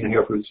retaining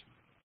heifers.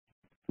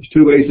 There's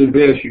 2 ways to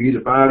invest. You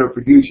either buy it or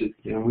produce it,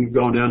 and we've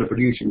gone down the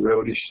producing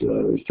road.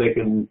 It's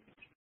taken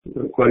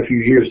quite a few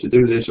years to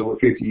do this, over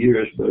 50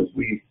 years, but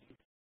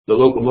the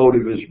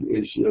locomotive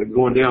is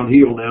going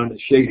downhill now and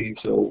it's shady,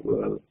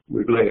 so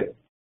we're glad.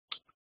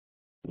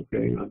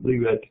 Okay, I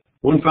believe that.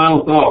 One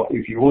final thought: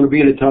 if you want to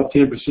be in the top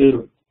 10%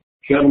 of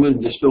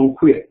cattlemen, just don't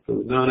quit,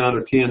 because 9 out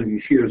of 10 of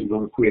your shears are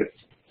going to quit.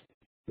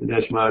 And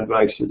that's my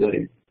advice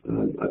today.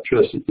 I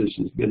trust that this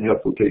has been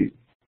helpful to you.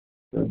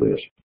 God bless.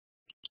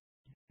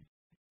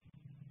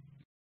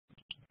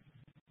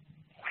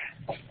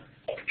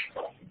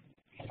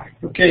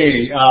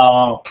 Okay.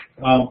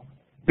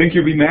 Thank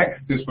you,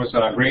 VMAC. This was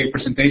a great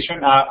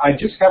presentation. I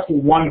just have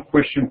one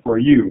question for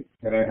you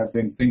that I have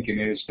been thinking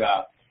is,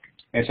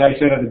 as I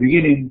said at the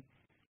beginning,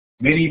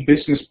 many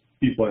business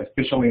people,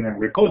 especially in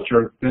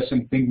agriculture,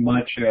 doesn't think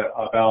much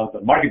about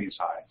the marketing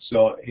side.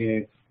 So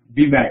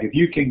VMAC, if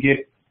you can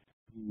get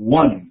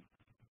one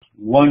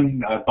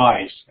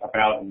advice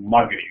about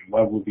marketing,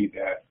 what would be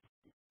that?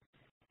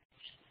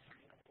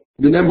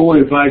 The number one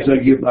advice I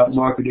give about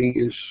marketing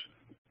is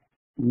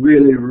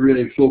really,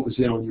 really focus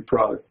in on your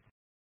product.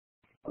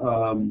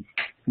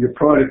 Your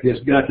product has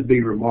got to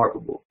be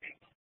remarkable.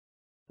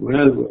 What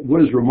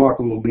does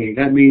remarkable mean?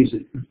 That means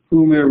that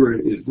whomever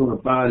is going to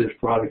buy this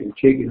product and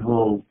take it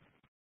home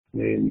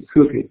and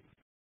cook it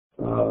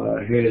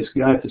has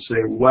got to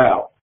say,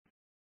 wow,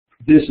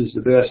 this is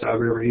the best I've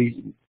ever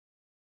eaten.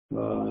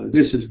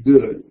 This is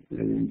good.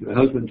 And the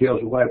husband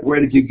tells the wife, where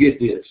did you get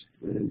this?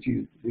 And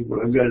she,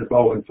 well, I've got it at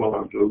Baldwin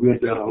Farm. So we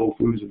went down to Whole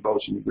Foods and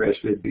bought some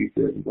grass-fed beef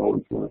there at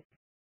Baldwin Farm.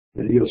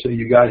 And he'll say,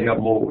 you got to have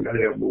more, we got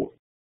to have more.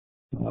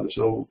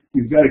 So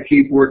you've got to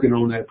keep working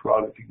on that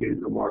product to get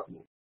it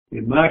remarkable.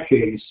 In my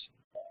case,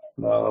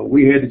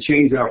 we had to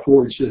change our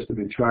forage system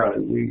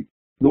entirely.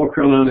 North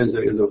Carolina is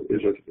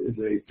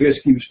a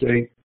fescue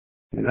state,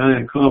 and I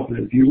am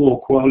confident if you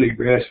want quality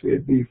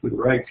grass-fed beef with the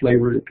right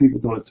flavor that people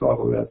are going to talk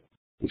about,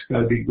 it's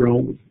got to be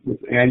grown with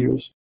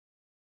annuals.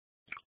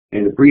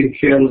 And the breed of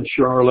cattle in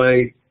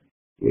Charolais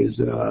is,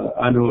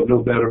 I know of no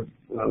better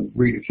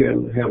breed of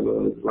cattle that have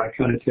the right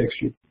kind of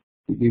texture.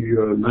 We give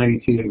you a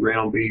 90-10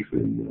 ground beef,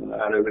 and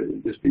out of it,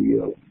 it'll just be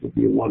a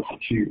wonderful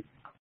chew.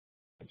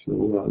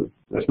 So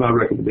that's my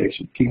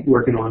recommendation. Keep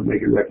working on it,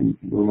 make it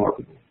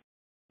remarkable.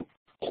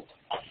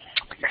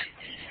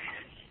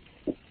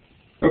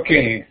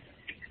 Okay.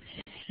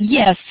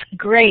 Yes,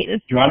 great.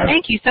 Joanna?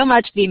 Thank you so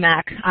much,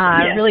 VMAC.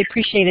 I really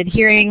appreciated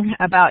hearing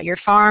about your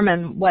farm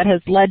and what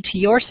has led to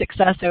your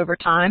success over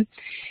time.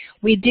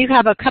 We do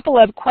have a couple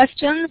of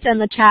questions in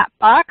the chat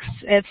box.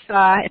 If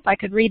I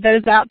could read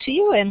those out to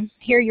you and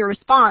hear your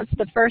response.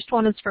 The first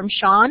one is from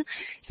Sean.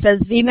 It says,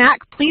 VMAC,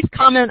 please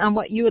comment on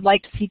what you would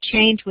like to see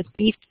change with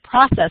beef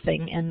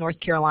processing in North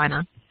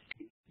Carolina.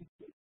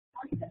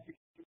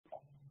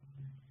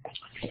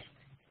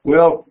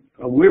 Well,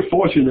 we're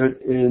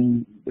fortunate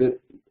in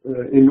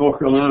North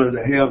Carolina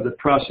to have the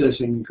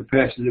processing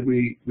capacity that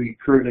we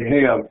currently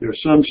have. There are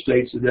some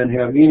states that don't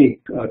have any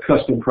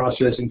custom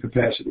processing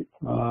capacity.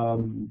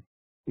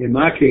 In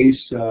my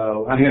case,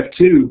 I have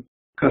 2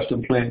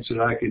 custom plants that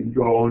I can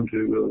draw on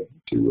to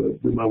do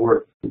my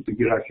work to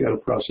get our cattle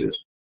processed.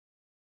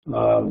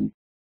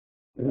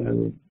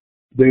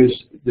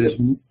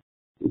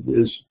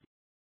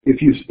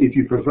 If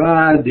you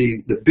provide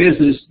the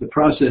business, the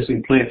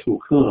processing plants will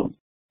come,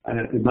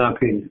 in my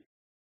opinion.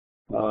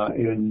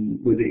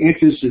 And with the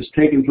interest that's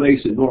taking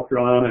place in North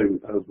Carolina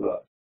of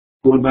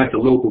going back to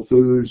local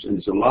foods, and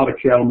there's a lot of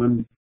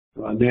cattlemen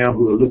now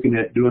who are looking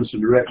at doing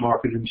some direct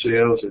market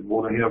themselves and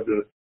want to have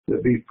the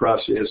beef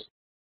processed.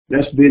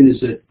 That's business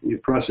that the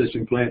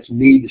processing plants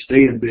need to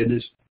stay in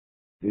business.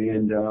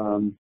 And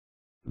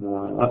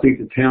I think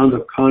the town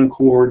of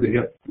Concord, they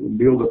have to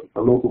build a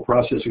local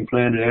processing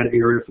plant in that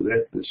area for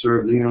that to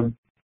serve them.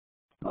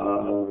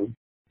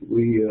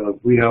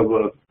 We have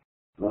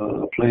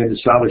a plant in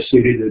Salt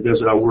City that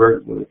does our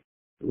work.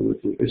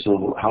 It's a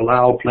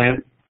halal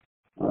plant.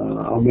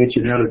 I'll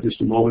mention that in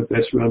just a moment.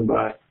 That's run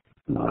by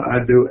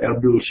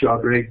Abdul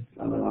Shadrag.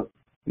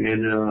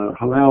 And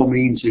halal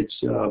means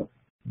it's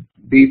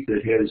beef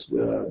that has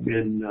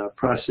been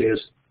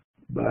processed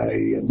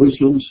by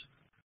Muslims,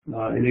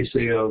 and they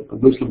say a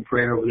Muslim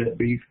prayer over that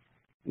beef.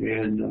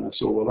 And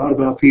so a lot of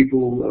our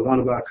people, a lot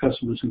of our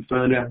customers who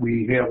find out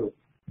we have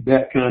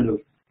that kind of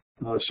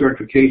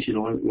certification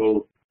on it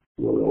will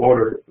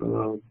order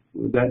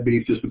that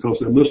beef just because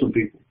they're Muslim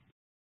people.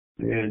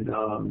 And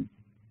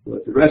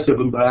but the rest of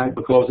them buy it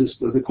because it's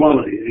the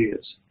quality it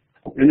is.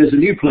 And there's a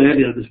new plant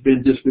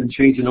that's been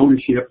changing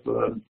ownership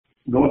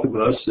north of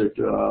us that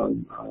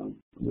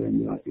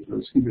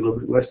excuse me, a little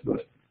bit west of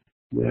us.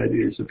 That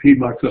is the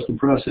Piedmont Custom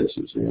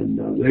Processors, and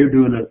they're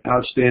doing an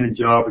outstanding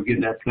job of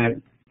getting that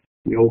plant,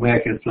 the old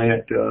Mackin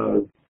plant,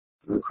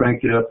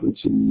 cranked it up with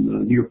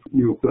some new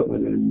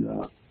equipment,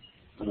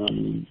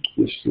 and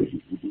it's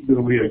going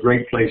to be a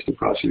great place to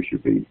process your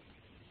beef.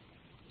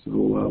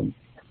 So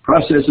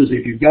processors,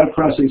 if you've got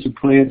processing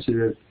plants,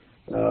 be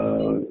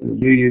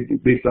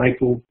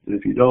thankful. And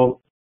if you don't,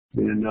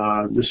 then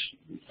just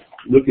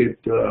look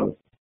at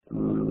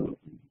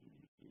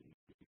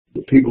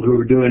the people who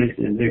are doing it,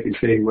 and they can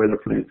tell you where the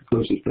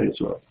closest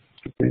plants are.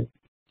 Okay.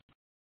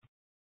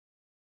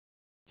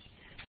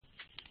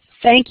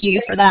 Thank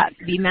you for that,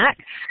 VMAC.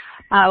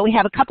 We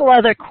have a couple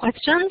other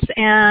questions,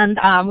 and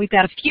we've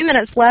got a few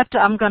minutes left.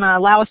 I'm going to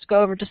allow us to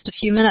go over just a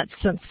few minutes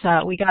since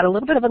we got a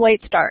little bit of a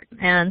late start.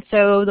 And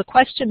so the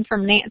question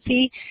from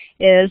Nancy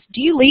is,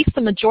 do you lease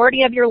the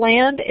majority of your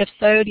land? If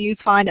so, do you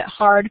find it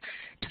hard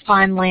to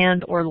find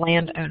land or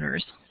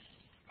landowners?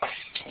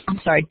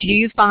 I'm sorry, do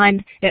you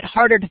find it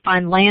harder to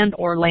find land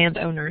or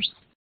landowners?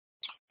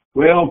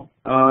 Well,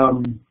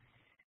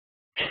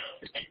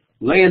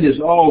 land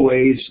is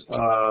always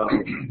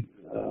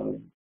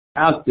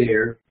out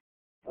there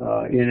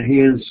in the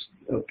hands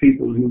of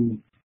people who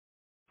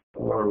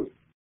are,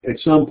 at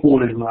some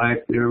point in life,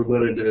 they're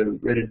ready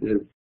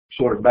to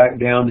sort of back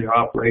down their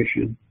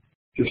operation.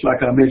 Just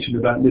like I mentioned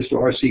about Mr.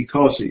 R.C.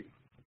 Causey.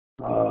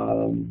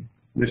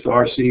 Mr.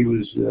 R.C.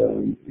 was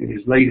in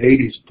his late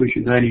 80s,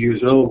 pushing 90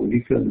 years old, when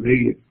he come to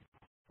me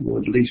and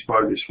wanted to lease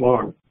part of his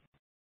farm.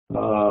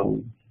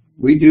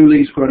 We do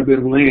lease quite a bit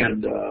of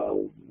land.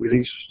 We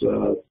lease,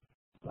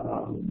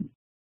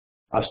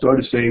 I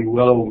started saying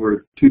well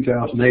over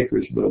 2,000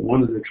 acres, but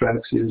one of the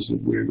tracts is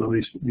that we're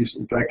going to lease,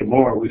 in fact,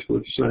 tomorrow we're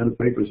supposed to sign the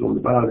papers on to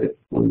buy that,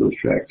 one of those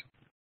tracts.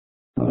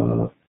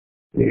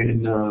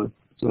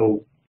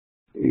 So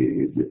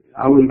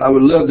I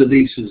would love to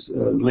lease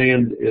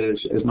land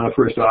as my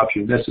first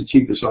option. That's the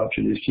cheapest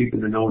option. It's cheaper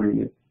than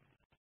owning it.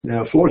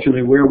 Now,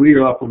 fortunately, where we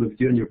are up on the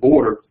Virginia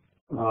border,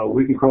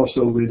 we can cross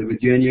over into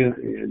Virginia,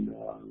 and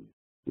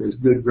there's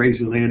good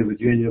grazing land in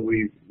Virginia.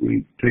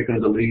 We take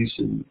under lease,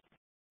 and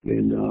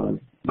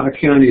my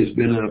county has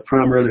been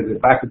primarily the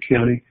tobacco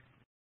county,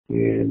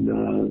 and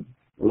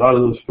a lot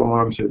of those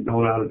farms have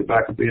gone out of the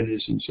tobacco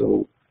business, and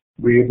so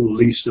we're able to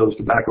lease those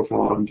tobacco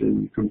farms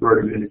and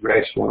convert them into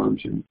grass farms.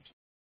 And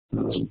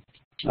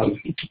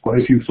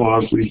quite a few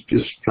farms, we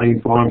just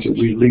plain farms that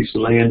we lease the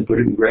land, put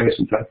it in grass,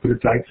 and put a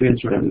tight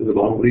fence around it with a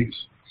long lease.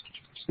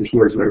 This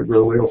works very,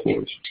 very well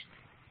for us.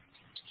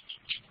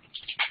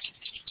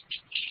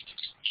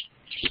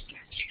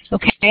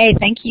 Okay,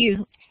 thank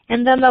you.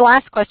 And then the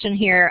last question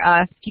here,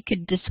 if you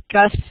could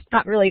discuss,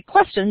 not really a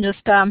question,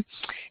 just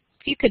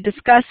if you could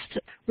discuss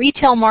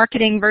retail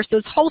marketing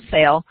versus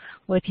wholesale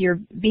with your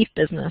beef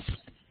business.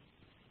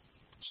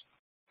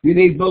 You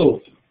need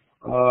both.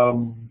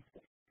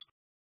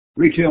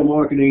 Retail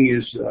marketing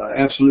is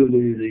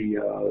absolutely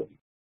the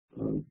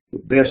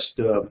best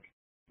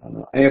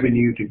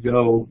avenue to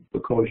go,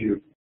 because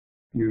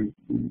you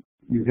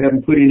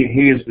haven't put any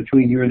hands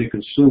between you and the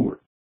consumer.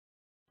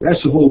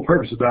 That's the whole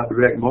purpose about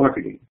direct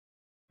marketing,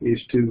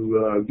 is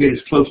to get as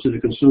close to the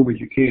consumer as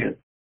you can.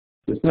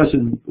 There's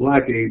nothing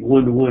like a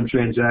one-to-one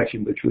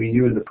transaction between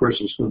you and the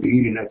person who's going to be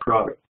eating that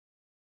product.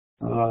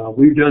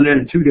 We've done that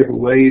in two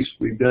different ways.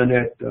 We've done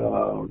that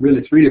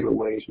really three different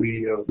ways.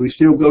 We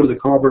still go to the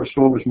Carver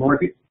Farmers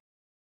Market.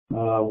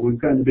 We've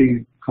gotten to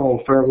be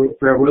called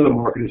fair weather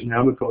marketers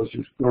now, because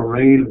it's going to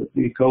rain or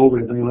be cold or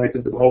anything like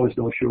that. They always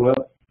don't show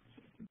up.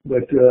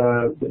 But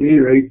at any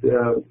rate,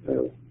 that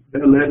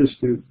led us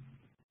to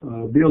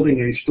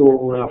building a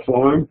store on our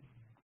farm.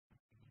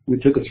 We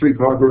took a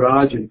 3-car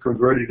garage and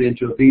converted it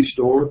into a beef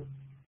store,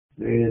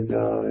 and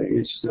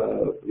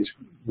it's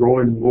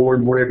growing more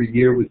and more every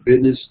year with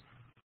business,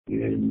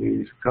 and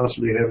we're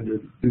constantly having to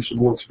do some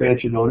more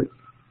expansion on it.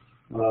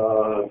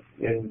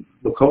 And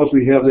because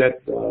we have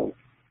that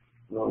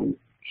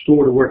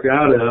store to work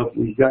out of,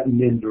 we've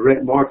gotten in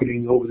direct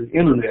marketing over the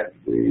internet.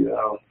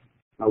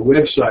 Our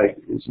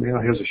website now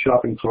has a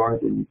shopping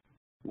cart, and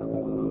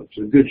it's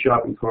a good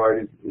shopping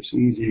cart. It's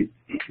easy.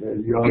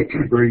 Y'all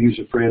are very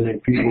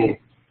user-friendly. People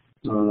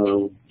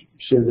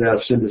send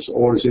us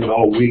orders in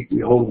all week.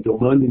 We hold them till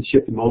Monday and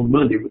ship them on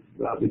Monday with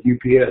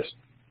UPS.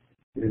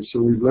 And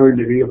so we've learned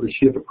to be able to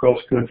ship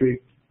across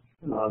country.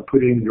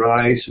 putting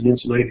dry ice and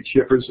insulated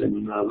shippers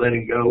and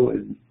letting go,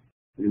 and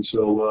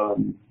so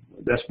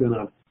that's been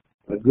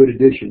a good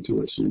addition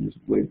to us in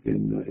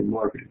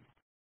marketing.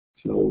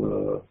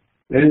 So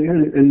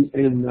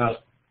and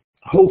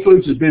Whole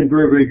Foods has been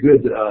very, very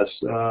good to us.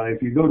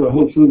 If you go to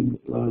Whole Foods,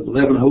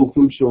 11 Whole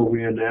Foods store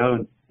we're in now,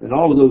 and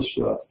all of those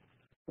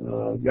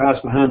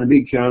guys behind the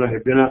meat counter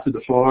have been out to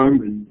the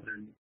farm, and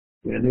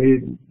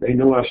they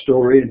know our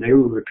story, and they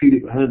will repeat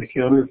it behind the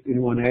counter if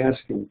anyone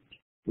asks. And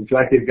in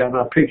fact, they've got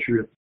my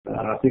picture,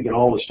 I think, in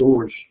all the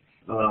stores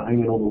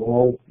hanging on the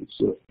wall. It's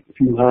a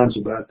few lines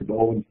about the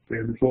Baldwin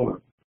family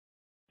farm.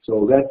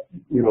 So that,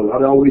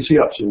 that always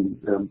helps.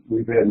 And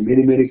we've had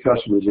many, many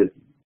customers that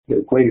get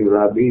acquainted with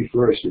our beef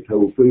first at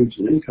Whole Foods,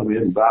 and then come in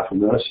and buy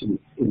from us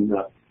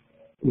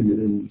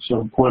in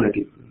some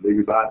quantity. They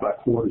buy it by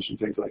quarters and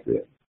things like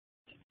that.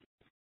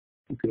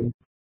 Okay.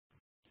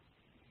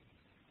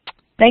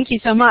 Thank you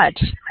so much.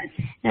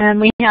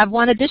 And we have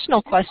one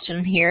additional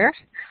question here.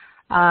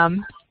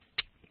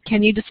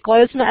 Can you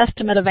disclose an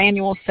estimate of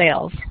annual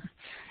sales?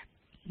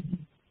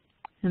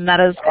 And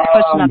that is a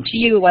question up to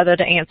you whether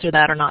to answer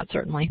that or not,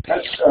 certainly.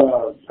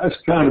 That's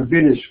kind of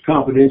business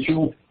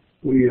confidential.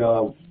 We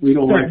don't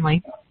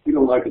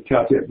like to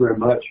tout that very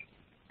much.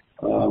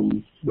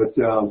 But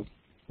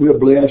we're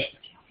blessed,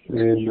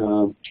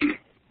 and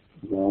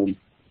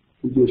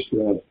we just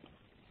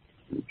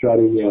try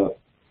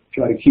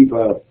to keep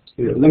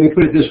let me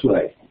put it this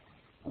way.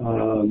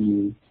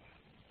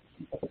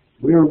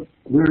 We're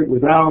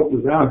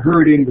without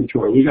herd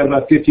inventory. We got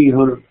about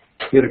 1,500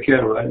 head of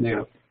cattle right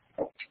now,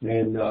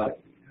 and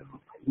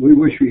we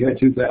wish we had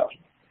 2,000.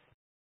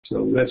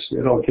 So that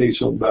ought to tell you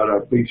something about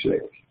our beef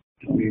sales.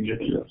 I mean,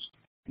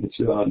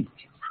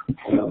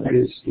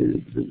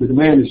 the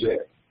demand is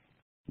there.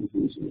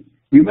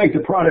 You make the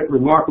product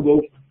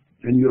remarkable,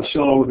 and you'll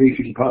sell all the beef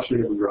you can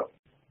possibly ever grow.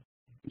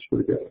 Let's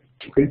put it that way.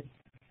 Okay.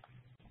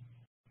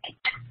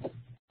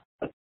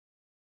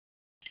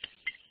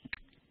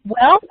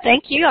 Well,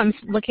 thank you. I'm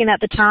looking at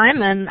the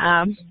time, and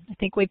I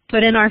think we've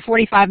put in our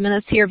 45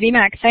 minutes here.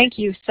 VMAC, thank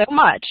you so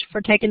much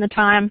for taking the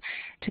time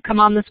to come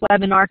on this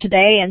webinar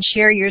today and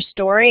share your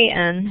story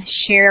and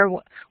share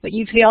what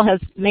you feel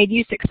has made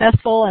you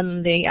successful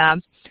in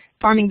the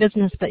farming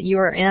business that you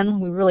are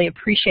in. We really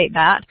appreciate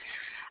that.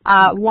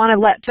 Want to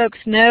let folks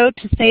know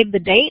to save the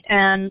date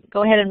and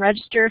go ahead and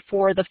register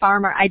for the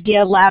Farmer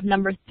Idea Lab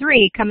number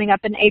 3 coming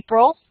up in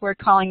April. We're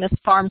calling this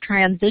Farm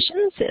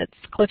Transitions. It's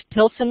Cliff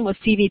Pilson with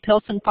CV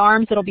Pilson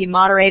Farms. It'll be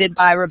moderated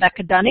by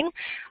Rebecca Dunning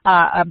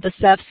of the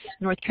SEF's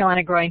North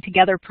Carolina Growing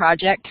Together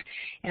project.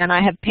 And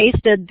I have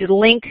pasted the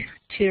link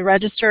to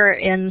register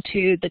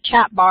into the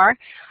chat bar.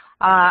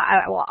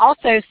 I will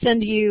also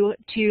send you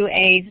to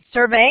a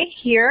survey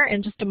here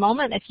in just a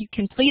moment. If you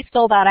can please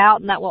fill that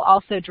out, and that will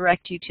also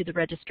direct you to the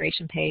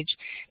registration page.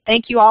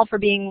 Thank you all for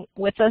being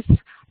with us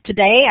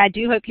today. I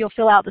do hope you'll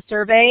fill out the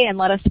survey and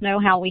let us know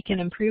how we can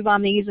improve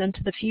on these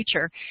into the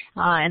future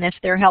and if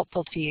they're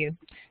helpful to you.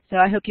 So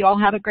I hope you all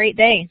have a great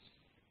day.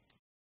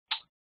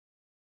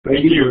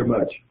 Thank you very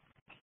much.